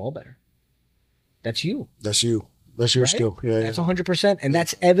catch a ball better. That's you. That's you. That's your skill. Yeah, that's 100%. And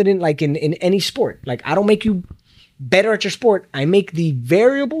that's evident like in any sport. Like, I don't make you better at your sport. I make the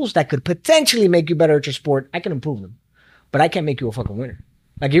variables that could potentially make you better at your sport. I can improve them, but I can't make you a fucking winner.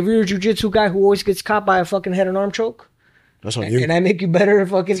 Like, if you're a jiu-jitsu guy who always gets caught by a fucking head and arm choke, that's on you. And I make you better at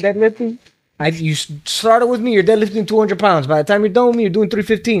fucking deadlifting. You started with me, you're deadlifting 200 pounds. By the time you're done with me, you're doing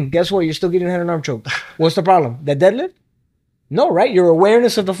 315. Guess what? You're still getting head and arm choke. What's the problem? That deadlift? No, right? Your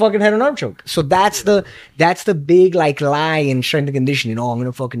awareness of the fucking head and arm choke. So that's the big like lie in strength and conditioning. Oh, I'm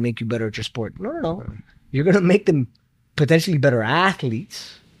gonna fucking make you better at your sport. No. You're gonna make them potentially better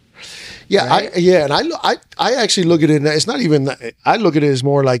athletes. Yeah, right? And I actually look at it. It's not even. I look at it as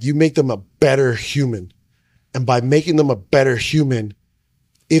more like you make them a better human, and by making them a better human,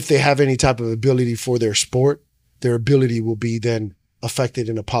 if they have any type of ability for their sport, their ability will be then affected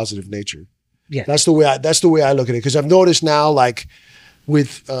in a positive nature. Yeah, that's the way I look at it. Because I've noticed now, like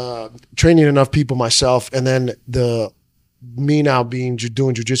with training enough people myself, and then me now doing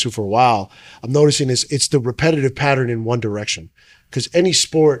jiu-jitsu for a while, I'm noticing it's the repetitive pattern in one direction. Because any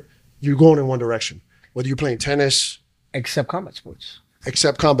sport, you're going in one direction. Whether you're playing tennis, except combat sports,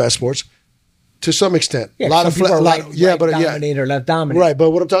 to some extent, yeah, a lot of dominate or left dominate. Right,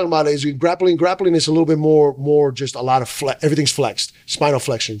 but what I'm talking about is grappling. Grappling is a little bit more just a lot of everything's flexed, spinal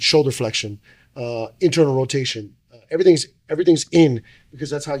flexion, shoulder flexion, internal rotation. Everything's in,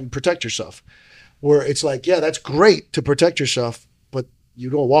 because that's how you protect yourself. Where it's like, yeah, that's great to protect yourself, but you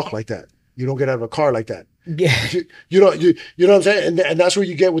don't walk like that. You don't get out of a car like that. Yeah, you know what I'm saying, and that's where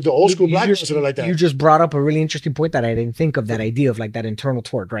you get with the old school black guys that are like that. You just brought up a really interesting point that I didn't think of. That idea of like that internal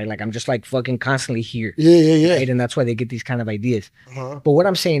torque, right? Like, I'm just like fucking constantly here. Yeah. Right? And that's why they get these kind of ideas. But what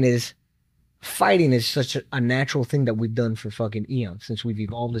I'm saying is, fighting is such a natural thing that we've done for fucking eons since we've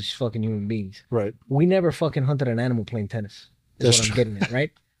evolved as fucking human beings. Right. We never fucking hunted an animal playing tennis. Is That's what I'm true. getting at,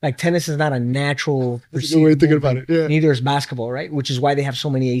 right? Like tennis is not a natural. That's a good way of thinking about it. Yeah. Neither is basketball, right? Which is why they have so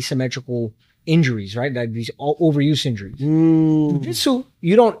many asymmetrical injuries, right? Like these overuse injuries. Jiu-jitsu,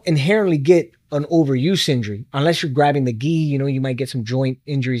 you don't inherently get an overuse injury unless you're grabbing the gi. You know, you might get some joint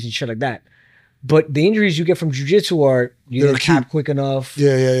injuries and shit like that. But the injuries you get from jiu-jitsu are you didn't tap quick enough.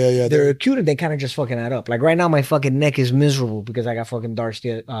 Yeah. They're acute and they kind of just fucking add up. Like right now, my fucking neck is miserable because I got fucking darced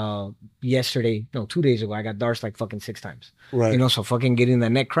 2 days ago. I got darced like fucking 6 times. Right. You know, so fucking getting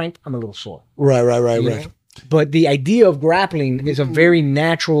that neck cramped, I'm a little sore. Right. You know? But the idea of grappling is a very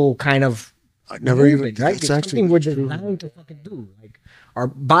natural kind of I never movement, even. right? That's It's actually something we're designed to fucking do. Like our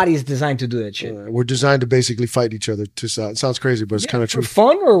body is designed to do that shit. we're designed to basically fight each other. It sounds crazy, but it's kind of For true.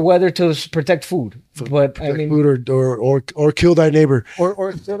 fun or whether to protect food. But I mean, Food or kill thy neighbor.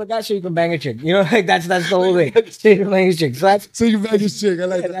 or kill the guy so you can bang a chick. You know, like that's the whole thing. So you can bang a chick. So that's So you bang his chick. I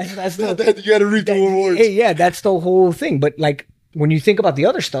like that. that's You got to read the rewards. Hey, yeah, that's the whole thing. But like when you think about the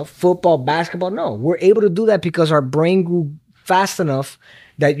other stuff, football, basketball, no, we're able to do that because our brain grew fast enough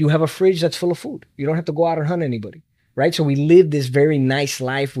that you have a fridge that's full of food. You don't have to go out and hunt anybody, right? So we live this very nice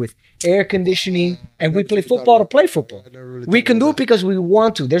life with air conditioning, and we play football to play football. We can do it because we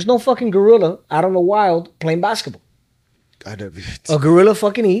want to. There's no fucking gorilla out in the wild playing basketball. A gorilla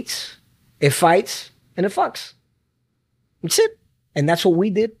fucking eats, it fights, and it fucks. That's it. And that's what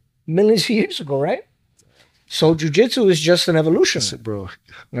we did millions of years ago, right? So jiu-jitsu is just an evolution, Bro.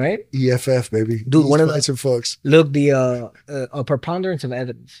 right? EFF, baby. Dude, one of the- fights and fucks. Look, the a preponderance of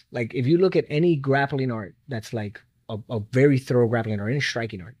evidence. Like if you look at any grappling art that's like a very thorough grappling art, any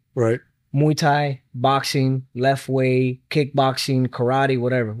striking art, Right. Muay Thai, boxing, left way, kickboxing, karate,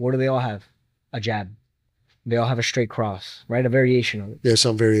 whatever. What do they all have? A jab. They all have a straight cross, right? A variation of it. Yeah,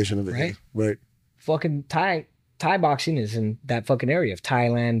 some variation of it. Right? Yeah. Right. Fucking Thai boxing is in that fucking area of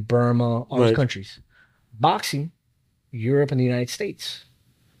Thailand, Burma, all those Right. countries. Boxing, Europe and the United States.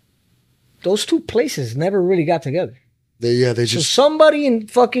 Those two places never really got together. They So just somebody in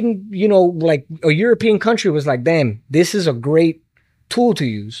fucking, you know, like a European country was like, damn, this is a great tool to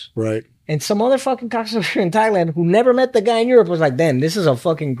use. right. And some other fucking cocksucker in Thailand who never met the guy in Europe was like, damn, this is a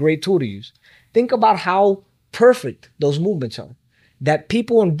fucking great tool to use. Think about how perfect those movements are. That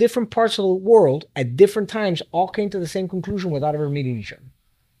people in different parts of the world at different times all came to the same conclusion without ever meeting each other.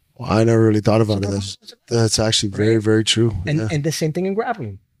 Well, I never really thought about it. That's actually very, very true. And the same thing in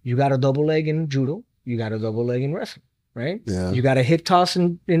grappling. You got a double leg in judo. You got a double leg in wrestling, right? Yeah. You got a hip toss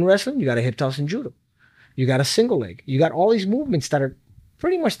in wrestling. You got a hip toss in judo. You got a single leg. You got all these movements that are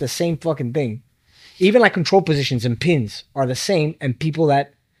pretty much the same fucking thing. Even like control positions and pins are the same. And people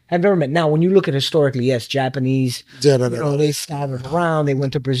that have never met. Now, when you look at historically, yes, Japanese, you know, they scattered around. They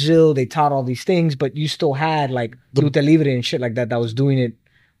went to Brazil. They taught all these things. But you still had like luta libre and shit like that was doing it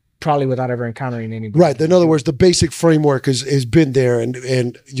probably without ever encountering anybody. Right. In other words, the basic framework has been there,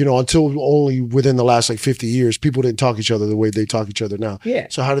 and you know, until only within the last like 50 years, people didn't talk each other the way they talk each other now. Yeah.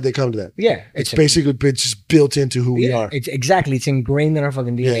 So how did they come to that? Yeah. It's basically been just built into who we are. It's exactly. It's ingrained in our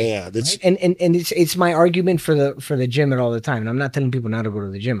fucking DNA. Yeah. That's right? And it's my argument for the gym at all the time. And I'm not telling people not to go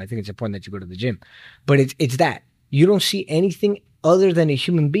to the gym. I think it's important that you go to the gym. But it's that. You don't see anything other than a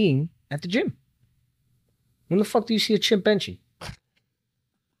human being at the gym. When the fuck do you see a chimp benching?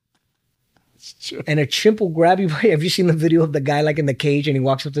 And a chimp will grab you by, have you seen the video of the guy like in the cage and he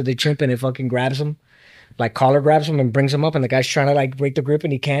walks up to the chimp and it fucking grabs him? Like collar grabs him and brings him up and the guy's trying to like break the grip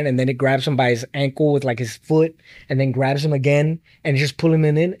and he can't, and then it grabs him by his ankle with like his foot and then grabs him again and just pulling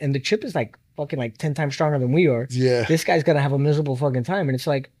him in, and the chimp is like fucking like 10 times stronger than we are. Yeah. This guy's gonna have a miserable fucking time, and it's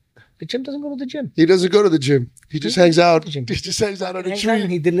like the chimp doesn't go to the gym. He doesn't go to the gym. He just hangs out. He Gym. just hangs out on a Hangs out and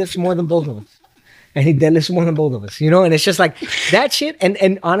tree. he deadlifts more than both of us. And he deadlifts more than both of us, you know? And it's just like that shit.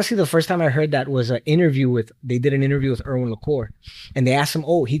 And honestly, the first time I heard that was they did an interview with Erwin LaCour, and they asked him,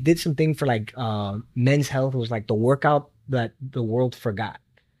 he did something for like Men's Health. It was like the workout that the world forgot.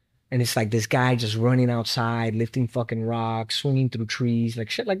 And it's like this guy just running outside, lifting fucking rocks, swinging through trees, like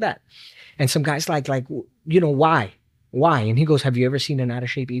shit like that. And some guy's like, you know, why? Why? And he goes, have you ever seen an out of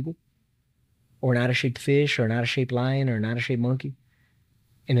shape eagle? Or an out of shape fish, or an out of shape lion, or an out of shape monkey?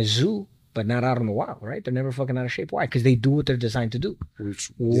 In a zoo, but not out in the wild, right? They're never fucking out of shape. Why? Because they do what they're designed to do.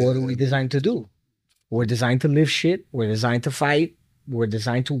 What are we designed to do? We're designed to live shit. We're designed to fight. We're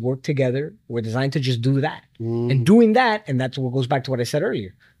designed to work together. We're designed to just do that. And doing that, and that's what goes back to what I said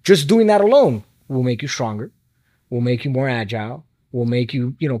earlier, just doing that alone will make you stronger, will make you more agile, will make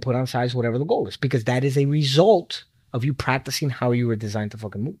you, you know, put on size, whatever the goal is, because that is a result of you practicing how you were designed to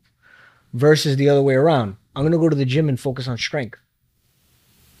fucking move. Versus the other way around. I'm going to go to the gym and focus on strength.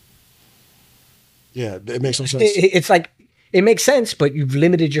 Yeah, it makes no sense. It's like, it makes sense, but you've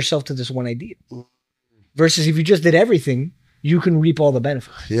limited yourself to this one idea. Versus if you just did everything, you can reap all the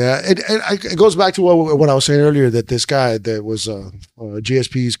benefits. Yeah, it goes back to what I was saying earlier, that this guy that was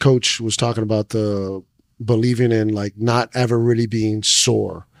GSP's coach was talking about the believing in like not ever really being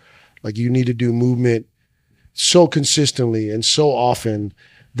sore. Like you need to do movement so consistently and so often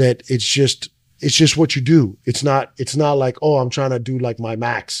that it's just what you do. It's not like, oh, I'm trying to do like my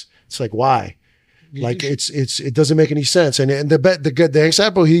max. It's like, why? Like it doesn't make any sense. And the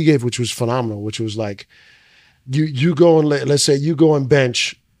example he gave, which was phenomenal, which was like you go and let's say you go and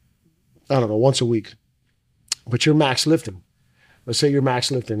bench, I don't know, once a week, but you're max lifting. Let's say you're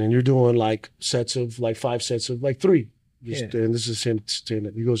max lifting and you're doing like sets of like 5 sets of like 3. And this is him saying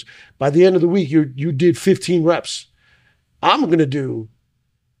that. He goes, by the end of the week, you did 15 reps. I'm not going to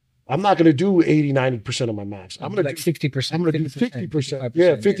do 80, 90% of my max. I'm going to like 60%. I'm going to do 50%.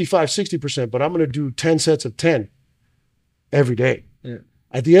 Yeah, 55, 60%, but I'm going to do 10 sets of 10 every day. Yeah.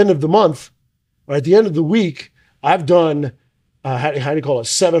 At the end of the month, or at the end of the week, I've done, how do you call it,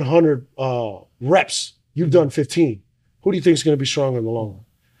 700 reps. You've done 15. Who do you think is going to be stronger in the long run?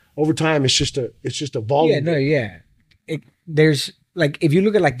 Over time, it's just a volume. Yeah, no, yeah. There's like, if you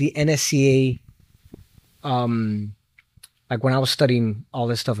look at like the NSCA, like when I was studying all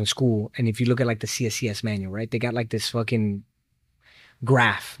this stuff in school, and if you look at like the CSCS manual, right, they got like this fucking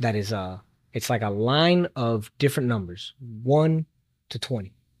graph that is it's like a line of different numbers, 1 to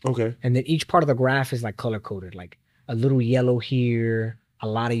 20. Okay. And then each part of the graph is like color coded, like a little yellow here, a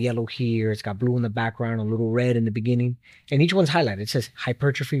lot of yellow here. It's got blue in the background, a little red in the beginning, and each one's highlighted. It says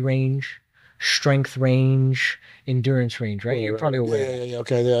hypertrophy range, strength range, endurance range, right? You're probably aware. Yeah.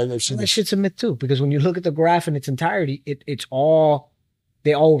 Okay. Yeah, I've seen that shit's a myth too, because when you look at the graph in its entirety, they all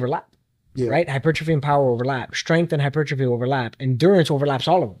overlap, right? Hypertrophy and power overlap, strength and hypertrophy overlap, endurance overlaps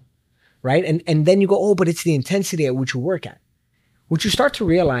all of them, right? And then you go, oh, but it's the intensity at which you work at. What you start to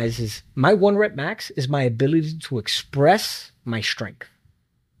realize is my 1 rep max is my ability to express my strength.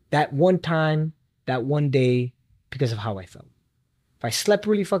 That one time, that one day, because of how I felt. If I slept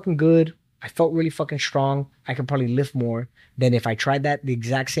really fucking good, I felt really fucking strong, I could probably lift more than if I tried that the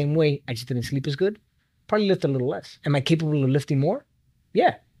exact same way, I just didn't sleep as good, probably lift a little less. Am I capable of lifting more?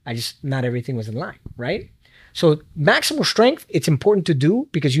 Yeah. Not everything was in line, right? So maximal strength, it's important to do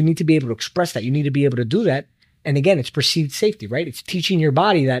because you need to be able to express that. You need to be able to do that. And again, it's perceived safety, right? It's teaching your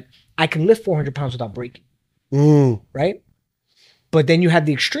body that I can lift 400 pounds without breaking, right? But then you have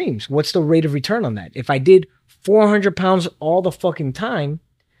the extremes. What's the rate of return on that? If I did 400 pounds all the fucking time,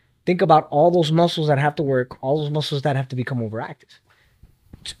 think about all those muscles that have to work, all those muscles that have to become overactive.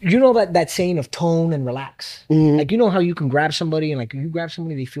 You know that saying of tone and relax? Like, you know how you can grab somebody and like you grab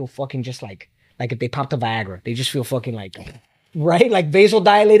somebody, they feel fucking just like if they popped a Viagra, they just feel fucking like, right? Like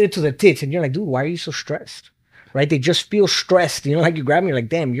vasodilated to the tits. And you're like, dude, why are you so stressed? Right? They just feel stressed. You know, like you grab me, you're like,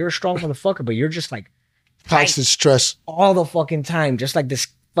 damn, you're a strong motherfucker, but you're just like constant stress all the fucking time. Just like this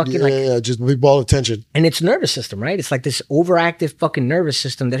fucking just big ball of tension. And it's nervous system, right? It's like this overactive fucking nervous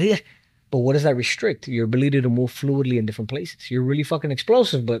system but what does that restrict? Your ability to move fluidly in different places. You're really fucking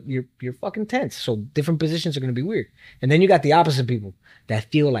explosive, but you're fucking tense. So different positions are going to be weird. And then you got the opposite people that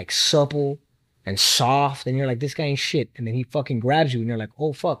feel like supple and soft. And you're like, this guy ain't shit. And then he fucking grabs you and you're like,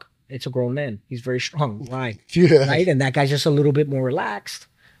 oh, fuck. It's a grown man. He's very strong. Why? Yeah. Right? And that guy's just a little bit more relaxed.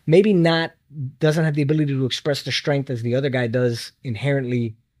 Maybe doesn't have the ability to express the strength as the other guy does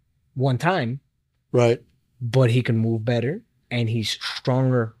inherently one time. Right. But he can move better and he's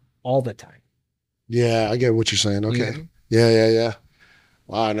stronger all the time. Yeah, I get what you're saying. Okay. Mm-hmm. Yeah.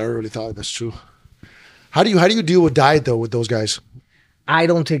 Wow, I never really thought that's true. How do you deal with diet though with those guys? I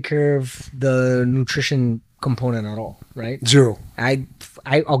don't take care of the nutrition component at all, right? Zero.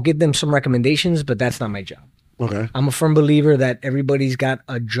 I'll give them some recommendations, but that's not my job. Okay. I'm a firm believer that everybody's got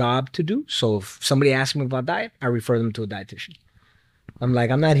a job to do. So if somebody asks me about diet, I refer them to a dietitian. I'm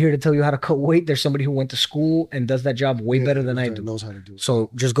like, I'm not here to tell you how to cut weight. There's somebody who went to school and does that job way better than I do. Knows how to do it. So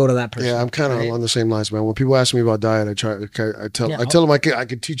just go to that person. Yeah, I'm kind of on the same lines, man. When people ask me about diet, I tell them I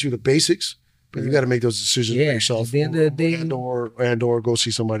can teach you the basics, but you got to make those decisions for yourself. At the end of the day, and or go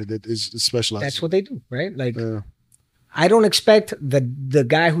see somebody that is specialized. That's what they do, right? Like, I don't expect the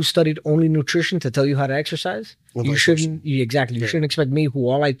guy who studied only nutrition to tell you how to exercise. You shouldn't expect me, who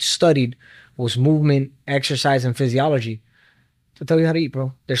all I studied was movement, exercise, and physiology, to tell you how to eat,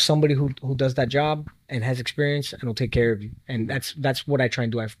 bro. There's somebody who does that job and has experience and will take care of you. And that's what I try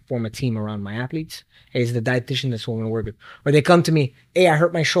and do. I form a team around my athletes. Hey, it's the dietitian that's what I'm going to work with. Or they come to me, hey, I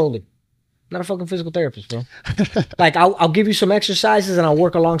hurt my shoulder. not a fucking physical therapist, bro. Like, I'll give you some exercises and I'll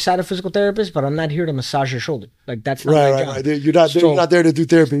work alongside a physical therapist, but I'm not here to massage your shoulder. Like, that's not my job. Right. You're not there to do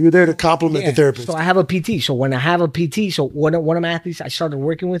therapy. You're there to complement the therapist. So I have a PT. So when I have a PT, so one of my athletes, I started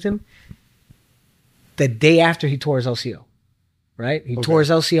working with him the day after he tore his LCL, right? He tore his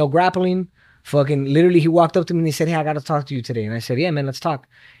LCL grappling. Fucking literally, he walked up to me and he said, hey, I got to talk to you today. And I said, yeah, man, let's talk.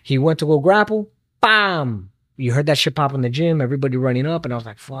 He went to go grapple. Bam! You heard that shit pop in the gym, everybody running up, and I was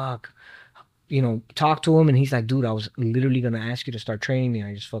like, fuck. You know, talk to him, and he's like, dude, I was literally going to ask you to start training, and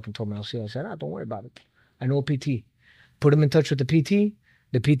I just fucking told my LCL. I said, don't worry about it. I know a PT. Put him in touch with the PT.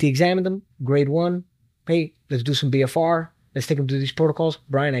 The PT examined him, grade 1. Hey, let's do some BFR. Let's take him through these protocols.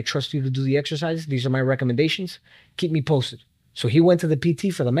 Brian, I trust you to do the exercises. These are my recommendations. Keep me posted. So he went to the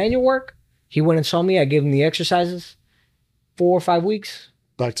PT for the manual work. He went and saw me. I gave him the exercises. 4 or 5 weeks.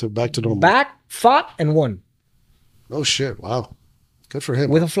 Back to normal. Back, fought, and won. Oh, shit. Wow. Good for him.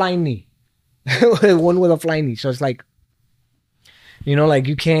 With a flying knee. One with a flying knee. So it's like, you know, like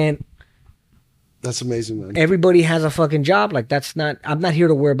you can't. That's amazing, man. Everybody has a fucking job. Like I'm not here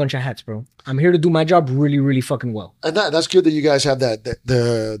to wear a bunch of hats, bro. I'm here to do my job really, really fucking well. And that's good that you guys have that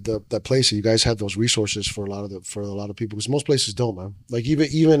place. That you guys have those resources for a lot of people, because most places don't, man. Like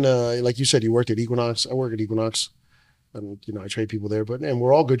even like you said, you worked at Equinox. I work at Equinox. And you know, I train people there, and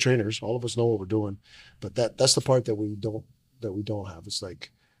we're all good trainers. All of us know what we're doing, but that's the part that we don't have. It's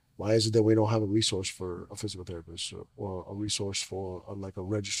like, why is it that we don't have a resource for a physical therapist or a resource for like a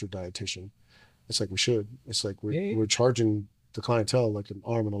registered dietitian? It's like we should. It's like we're charging the clientele like an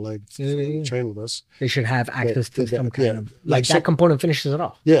arm and a leg to train with us. They should have access to some kind of like that component finishes it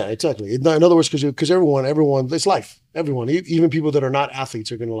off. Yeah, exactly. In other words, because everyone, it's life. Everyone, even people that are not athletes,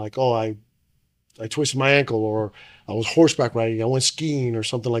 are gonna like, oh, I twisted my ankle, or I was horseback riding, I went skiing or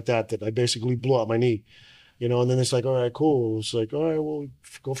something like that I basically blew out my knee, you know, and then it's like, all right, cool. It's like, all right, well,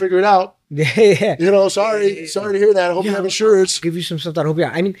 go figure it out. Yeah. You know, sorry to hear that. I hope you have insurance. Give you some stuff that I hope you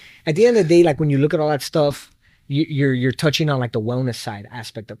have. I mean, at the end of the day, like when you look at all that stuff, you're touching on like the wellness side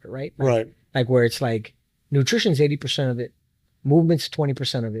aspect of it, right? Like, right. Like where it's like nutrition's 80% of it, movement's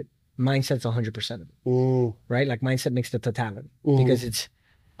 20% of it, mindset's 100% of it, right? Like mindset makes the totality because it's,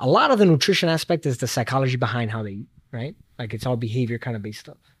 a lot of the nutrition aspect is the psychology behind how they eat, right? Like it's all behavior kind of based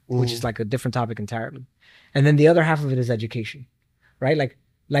stuff, which is like a different topic entirely. And then the other half of it is education, right?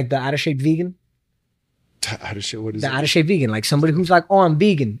 Like the out of shape vegan. Out of shape, what is the out of shape vegan? Like somebody who's like, oh, I'm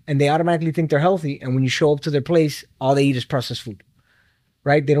vegan, and they automatically think they're healthy. And when you show up to their place, all they eat is processed food,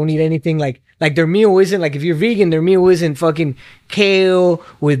 right? They don't eat anything like their meal isn't like, if you're vegan, their meal isn't fucking kale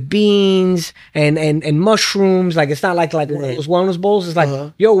with beans and mushrooms. Like it's not like one of those wellness bowls. It's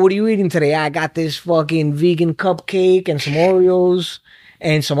like, yo, what are you eating today? I got this fucking vegan cupcake and some Oreos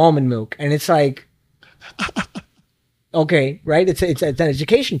and some almond milk. And it's like, okay, right? It's an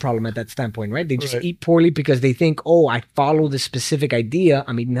education problem at that standpoint, right? They just eat poorly because they think, oh, I follow this specific idea,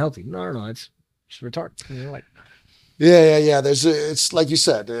 I'm eating healthy. No, it's retarded. You know, like, yeah. It's like you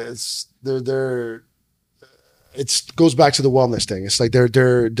said, it goes back to the wellness thing. It's like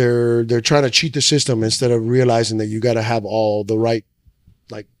they're trying to cheat the system instead of realizing that you got to have all the right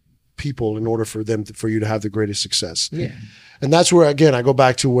like people in order for you to have the greatest success. Yeah. And that's where, again, I go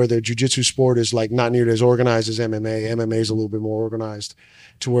back to where the jiu-jitsu sport is like not nearly as organized as MMA. MMA is a little bit more organized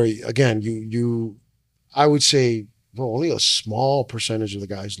to where, again, I would say, well, only a small percentage of the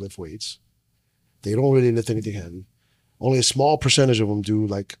guys lift weights. They don't really lift anything heavy. Only a small percentage of them do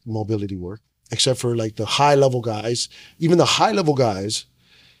like mobility work, except for like the high level guys. Even the high level guys,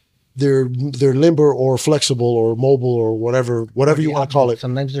 they're limber or flexible or mobile or whatever you want to call it.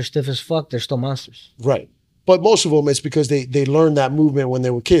 Sometimes they're stiff as fuck. They're still monsters. Right. But most of them, it's because they learned that movement when they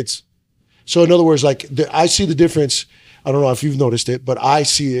were kids. So in other words, like I see the difference. I don't know if you've noticed it, but I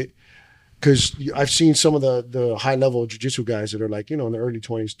see it because I've seen some of the high level jiu-jitsu guys that are like, you know, in their early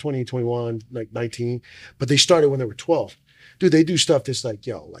 20s, 20, 21, like 19, but they started when they were 12. Dude, they do stuff that's like,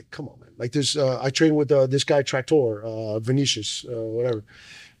 yo, like, come on, man. Like this, I trained with this guy, Tractor, Vinicius, whatever.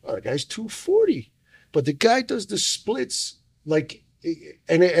 The guy's 240, but the guy does the splits like,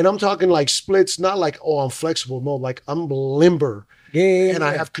 and I'm talking like splits, not like, oh, I'm flexible. No, like I'm limber. Yeah.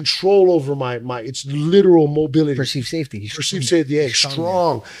 I have control over my it's literal mobility. Perceived safety. Perceived safety, yeah,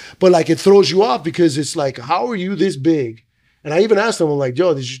 strong. But like it throws you off because it's like, how are you this big? And I even asked him, I'm like,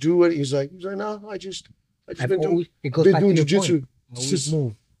 Joe, did you do it? He's like, no, I just been doing jiu-jitsu.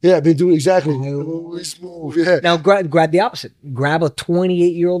 Move. Yeah, I've been doing exactly. Always move. Yeah. Now grab the opposite. Grab a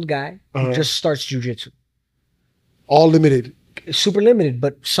 28-year-old guy who just starts jiu-jitsu. All limited. Super limited,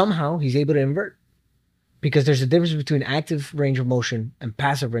 but somehow he's able to invert. Because there's a difference between active range of motion and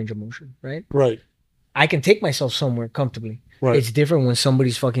passive range of motion, right? Right. I can take myself somewhere comfortably. Right. It's different when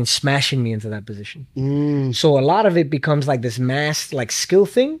somebody's fucking smashing me into that position. So a lot of it becomes like this mass like skill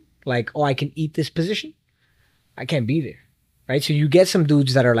thing. Like, oh, I can eat this position. I can't be there. Right. So you get some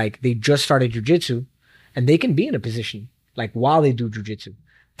dudes that are like, they just started jujitsu and they can be in a position like while they do jujitsu.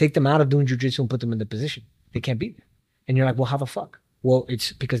 Take them out of doing jujitsu and put them in the position. They can't be there. And you're like, well, how the fuck? Well,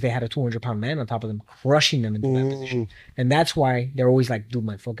 it's because they had a 200-pound man on top of them, crushing them into that position. And that's why they're always like, dude,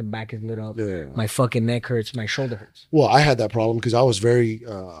 my fucking back is lit up. Yeah. My fucking neck hurts. My shoulder hurts. Well, I had that problem because I was very,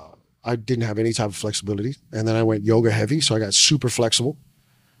 I didn't have any type of flexibility. And then I went yoga heavy. So I got super flexible.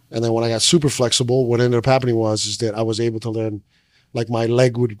 And then when I got super flexible, what ended up happening is that I was able to then, like my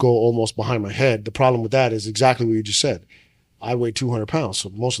leg would go almost behind my head. The problem with that is exactly what you just said. I weigh 200 pounds. So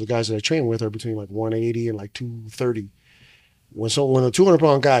most of the guys that I train with are between like 180 and like 230. When a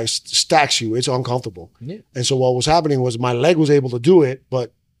 200-pound guy stacks you, it's uncomfortable. Yeah. And so what was happening was my leg was able to do it,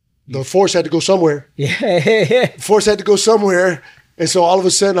 but the force had to go somewhere. Yeah. Force had to go somewhere. And so all of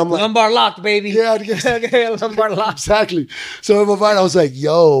a sudden I'm like... lumbar locked, baby. Yeah. Lumbar locked. Exactly. So in my mind I was like,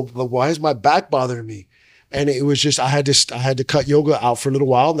 yo, why is my back bothering me? And it was just, I had to cut yoga out for a little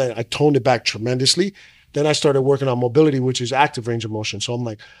while. And then I toned it back tremendously. Then I started working on mobility, which is active range of motion. So I'm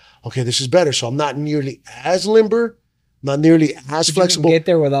like, okay, this is better. So I'm not nearly as limber, not nearly as flexible. You can get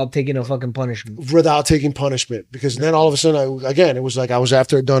there without taking a fucking punishment. Without taking punishment. Because then all of a sudden, it was like I was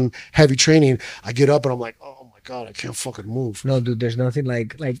after done heavy training. I get up and I'm like, oh my God, I can't fucking move. No, dude, there's nothing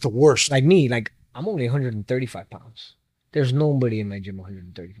like the worst. Like me, like I'm only 135 pounds. There's nobody in my gym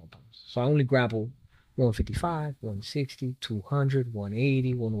 135 pounds. So I only grapple 155, 160, 200,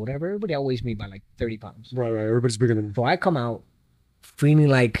 180, whatever. Everybody outweighs me by like 30 pounds. Right. Everybody's bigger than me. So I come out feeling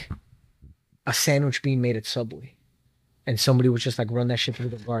like a sandwich being made at Subway. And somebody would just like run that shit through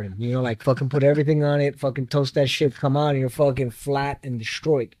the garden. You know, like fucking put everything on it, fucking toast that shit, come out and you're fucking flat and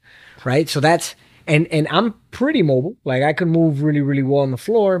destroyed. Right? So that's, and I'm pretty mobile. Like I can move really, really well on the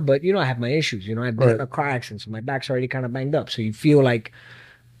floor, but you know, I have my issues. You know, I've been in a car accident, so my back's already kind of banged up. So you feel like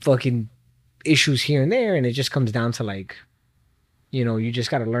fucking issues here and there, and it just comes down to like, you know, you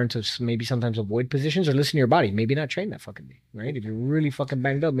just got to learn to maybe sometimes avoid positions or listen to your body. Maybe not train that fucking day, right? If you're really fucking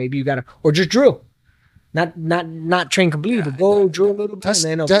banged up, maybe you got to, or just drill. Not train completely, but go drill a little bit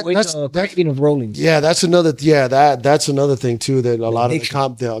and then avoid creating of rolling. Yeah, that's another thing too, that a lot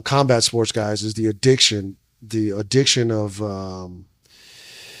of the combat sports guys is the addiction of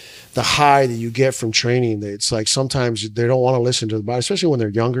the high that you get from training. It's like sometimes they don't want to listen to the body, especially when they're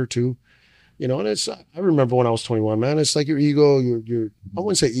younger too. You know, and I remember when I was 21, man, it's like your ego, I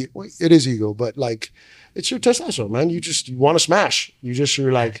wouldn't say, it is ego, but like, it's your testosterone, man. You want to smash.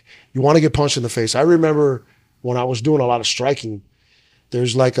 You're like, you want to get punched in the face. I remember when I was doing a lot of striking,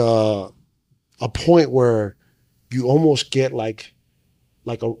 there's like a point where you almost get like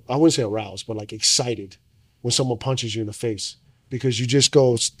I wouldn't say aroused, but like excited when someone punches you in the face, because you just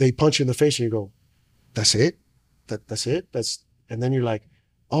go, they punch you in the face and you go, that's it? That's it? And then you're like,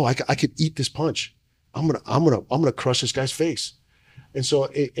 oh, I could eat this punch. I'm gonna crush this guy's face. And so,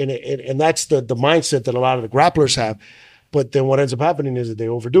 and that's the mindset that a lot of the grapplers have. But then what ends up happening is that they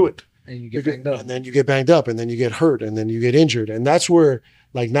overdo it. And you get banged up. And then you get banged up, and then you get hurt, and then you get injured. And that's where,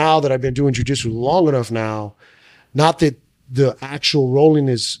 like now that I've been doing jiu-jitsu long enough now, not that the actual rolling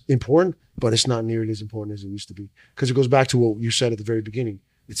is important, but it's not nearly as important as it used to be. Because it goes back to what you said at the very beginning.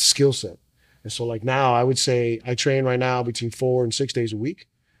 It's skill set. And so like now, I would say I train right now between 4 and 6 days a week.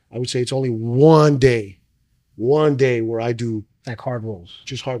 I would say it's only one day where I do like hard rolls.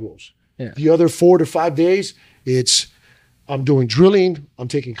 Just hard rolls. Yeah. The other 4 to 5 days, I'm doing drilling, I'm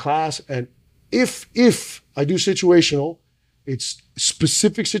taking class, and if I do situational, it's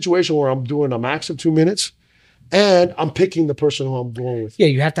specific situation where I'm doing a max of 2 minutes, and I'm picking the person who I'm going with. Yeah,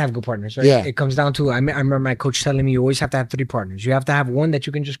 you have to have good partners, right? Yeah. It comes down to, I remember my coach telling me you always have to have 3 partners. You have to have one that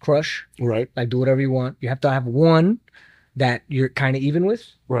you can just crush. Right. Like do whatever you want. You have to have one that you're kind of even with.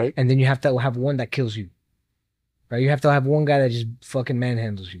 Right. And then you have to have one that kills you. Right? You have to have one guy that just fucking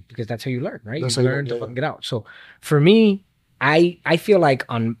manhandles you, because that's how you learn, right? You learn to fucking get out. So for me, I feel like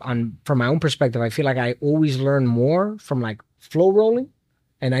on from my own perspective, I feel like I always learn more from like flow rolling.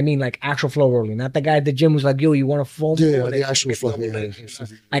 And I mean like actual flow rolling, not the guy at the gym who's like, yo, you want to foam? Yeah, the actual flow.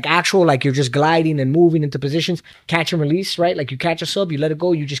 Like actual, like you're just gliding and moving into positions, catch and release, right? Like you catch a sub, you let it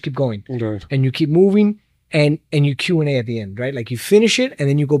go, you just keep going. Right. And you keep moving and you Q&A at the end, right? Like you finish it and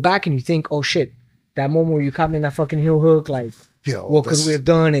then you go back and you think, oh shit, that moment where you caught me in that fucking heel hook, like, what could we have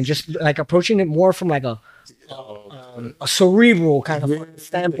done? And just like approaching it more from like a cerebral kind of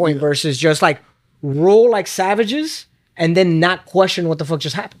standpoint versus just like roll like savages and then not question what the fuck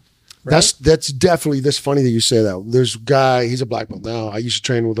just happened. Right? That's definitely, that's funny that you say that. There's a guy, he's a black belt now. I used to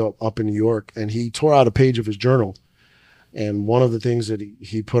train with up in New York, and he tore out a page of his journal. And one of the things that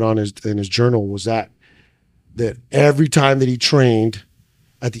he put on in his journal was that every time that he trained,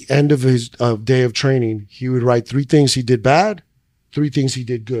 at the end of his day of training, he would write 3 things he did bad, 3 things he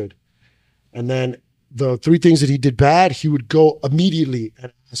did good. And then the 3 things that he did bad, he would go immediately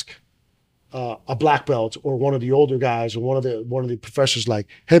and ask a black belt or one of the older guys or one of the professors, like,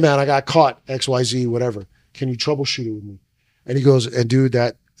 hey man, I got caught XYZ, whatever. Can you troubleshoot it with me? And he goes, and dude,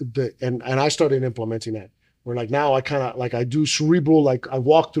 and I started implementing that. Where like now I kind of like I do cerebral, like I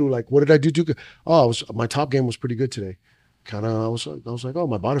walk through like, what did I do? Oh, my top game was pretty good today. Kind of I was like, oh,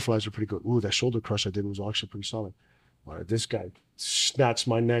 my butterflies are pretty good. Ooh, that shoulder crush I did was actually pretty solid. All right, this guy snatched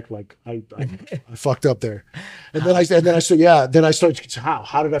my neck like I fucked up there. And then I said, yeah. Then I started,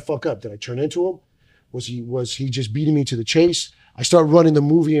 how did I fuck up? Did I turn into him? Was he just beating me to the chase? I start running the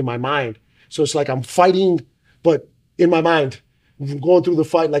movie in my mind. So it's like I'm fighting, but in my mind, going through the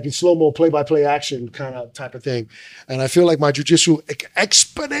fight like in slow-mo, play-by-play action kind of type of thing. And I feel like my jiu-jitsu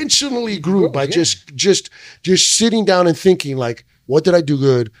exponentially grew by just sitting down and thinking like, what did I do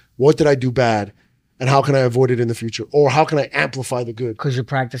good? What did I do bad? And how can I avoid it in the future? Or how can I amplify the good? Because you're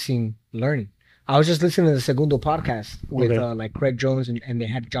practicing learning. I was just listening to the Segundo podcast with like Craig Jones and they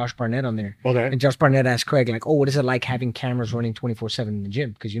had Josh Barnett on there. Okay. And Josh Barnett asked Craig like, oh, what is it like having cameras running 24/7 in the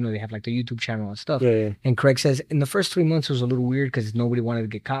gym? Because, you know, they have like the YouTube channel and stuff. Yeah. And Craig says in the first 3 months, it was a little weird because nobody wanted to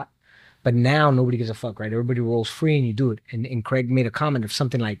get caught. But now nobody gives a fuck, right? Everybody rolls free and you do it. And Craig made a comment of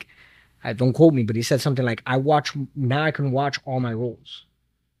something like, don't quote me, but he said something like, now I can watch all my rolls.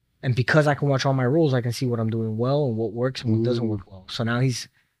 And because I can watch all my rolls, I can see what I'm doing well and what works and what doesn't work well. So now he's,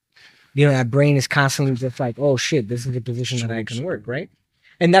 you know, that brain is constantly just like, oh shit, this is the position that I can work, right?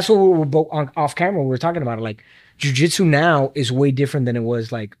 And that's what we were both off camera. We were talking about it. Like, jiu-jitsu now is way different than it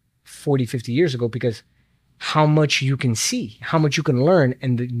was like 40, 50 years ago because how much you can see, how much you can learn,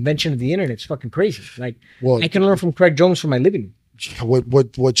 and the invention of the internet is fucking crazy. Like, I can learn from Craig Jones from my living room.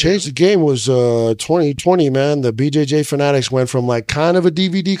 What changed the game was 2020, man. The BJJ Fanatics went from like kind of a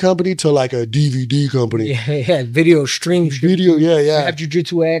DVD company to like a DVD company. Yeah, video streams. Video, yeah. I have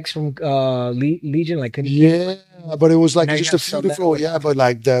Jiu-Jitsu X from Legion, like but it was like just a beautiful, but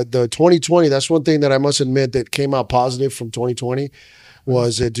like the 2020, that's one thing that I must admit that came out positive from 2020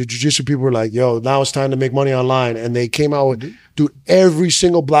 was that the jiu-jitsu people were like, yo, now it's time to make money online. And they came out with, dude, every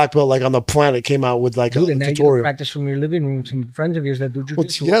single black belt like on the planet came out with like a tutorial. You practice from your living room. Some friends of yours that do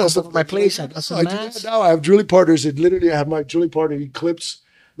jiu-jitsu. Yeah, that's my place. I got some mats. Now I have drilling partners. I have my drilling partner. He clips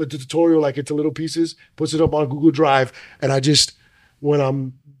the tutorial like into little pieces, puts it up on Google Drive. And I just, when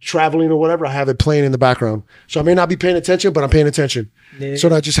I'm traveling or whatever, I have it playing in the background. So I may not be paying attention, but I'm paying attention. Yeah. So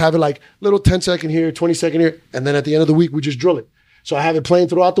I just have it like little 10-second here, 20-second here. And then at the end of the week, we just drill it. So I have it playing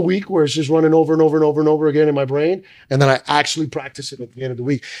throughout the week where it's just running over and over and over and over again in my brain. And then I actually practice it at the end of the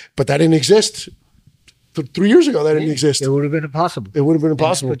week. But that didn't exist. 3 years ago, that didn't exist. It would have been impossible. It would have been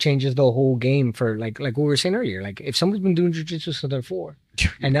impossible. That's what changes the whole game for like we were saying earlier. Like if somebody's been doing jiu-jitsu since they're 4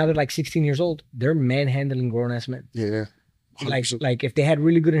 and now they're like 16 years old, they're manhandling grown-ass men. Yeah. 100%. Like if they had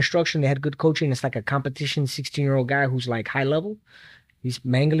really good instruction, they had good coaching, it's like a competition 16-year-old guy who's like high level. He's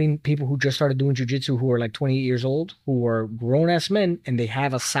mangling people who just started doing jiu-jitsu who are like 28 years old, who are grown-ass men, and they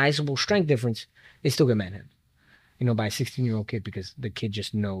have a sizable strength difference. They still get manhandled, you know, by a 16-year-old kid because the kid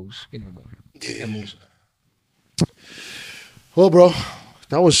just knows, you know, and moves. Well, bro,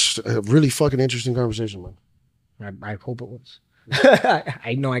 that was a really fucking interesting conversation, man. I hope it was.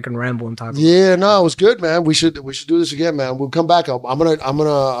 I know I can ramble and talk. Yeah, no, it was good, man. We should do this again, man. We'll come back. I'm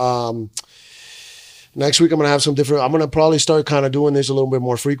gonna next week I'm gonna have some different. I'm gonna probably start kind of doing this a little bit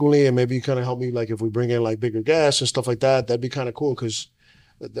more frequently, and maybe kind of help me like if we bring in like bigger guests and stuff like that. That'd be kind of cool because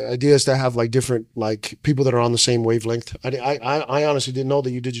the idea is to have like different like people that are on the same wavelength. I honestly didn't know that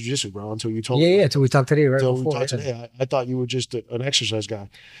you did jiu-jitsu, bro, until you told me. Yeah, until we talked today, right? Until we talked today. I thought you were just an exercise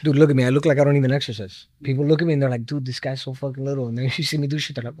guy. Dude, look at me. I look like I don't even exercise. People look at me and they're like, dude, this guy's so fucking little. And then you see me do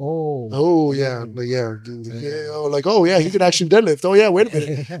shit, they're like, oh. Oh, yeah. Like, oh, yeah, he can actually deadlift. Oh, yeah, wait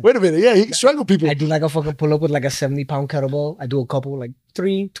a minute. Yeah, he can strangle people. I do like a fucking pull up with like a 70-pound kettlebell. I do a couple, like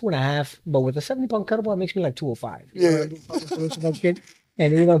 3, 2.5. But with a 70-pound kettlebell, it makes me like 205. Yeah.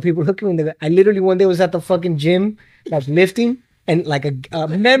 And you know, people look at me and they go, I literally one day was at the fucking gym, like lifting, and like a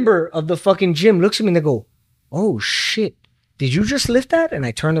member of the fucking gym looks at me and they go, oh shit, did you just lift that? And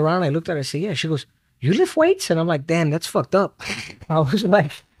I turned around, I looked at her, I said, yeah. She goes, you lift weights? And I'm like, damn, that's fucked up. I was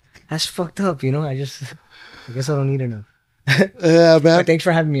like, that's fucked up, you know? I guess I don't need enough. Yeah, man. But thanks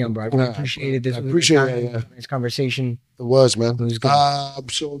for having me on, bro. I appreciate it. I appreciate it. Yeah. This conversation. It was, man. It was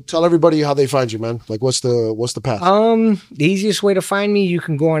good. So tell everybody how they find you, man. Like, what's the path? The easiest way to find me, you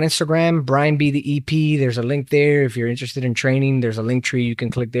can go on Instagram, Brian B the EP. There's a link there. If you're interested in training, there's a link tree. You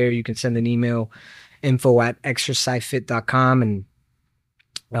can click there. You can send an email. info@exercisefit.com, and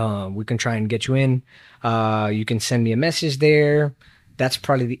we can try and get you in. You can send me a message there. That's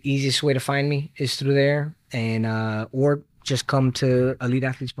probably the easiest way to find me, is through there. And or just come to Elite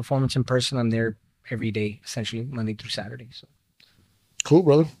Athletes Performance in person. I'm there every day, essentially Monday through Saturday. So cool,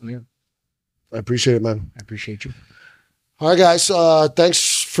 brother. Yeah, I appreciate it, man. I appreciate you. All right, guys.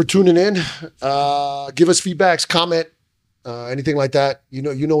 Thanks for tuning in. Give us feedbacks, comment, anything like that. You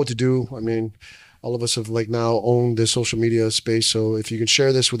know what to do. I mean, all of us have like now owned the social media space. So if you can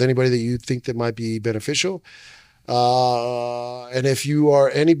share this with anybody that you think that might be beneficial. And if you are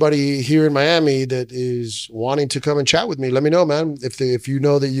anybody here in Miami that is wanting to come and chat with me, let me know, man. If you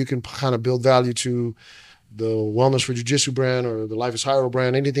know that you can kind of build value to the Wellness for Jiu-Jitsu brand or the Life is Hiro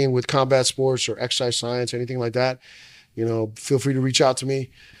brand, anything with combat sports or exercise science, anything like that, feel free to reach out to me.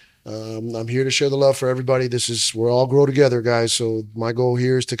 I'm here to share the love for everybody. We're all grow together, guys. So my goal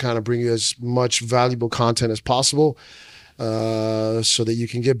here is to kind of bring you as much valuable content as possible, so that you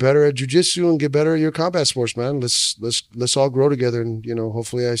can get better at jiu-jitsu and get better at your combat sports, man. Let's all grow together, and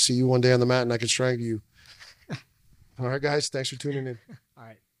hopefully I see you one day on the mat and I can strangle you. All right, guys. Thanks for tuning in.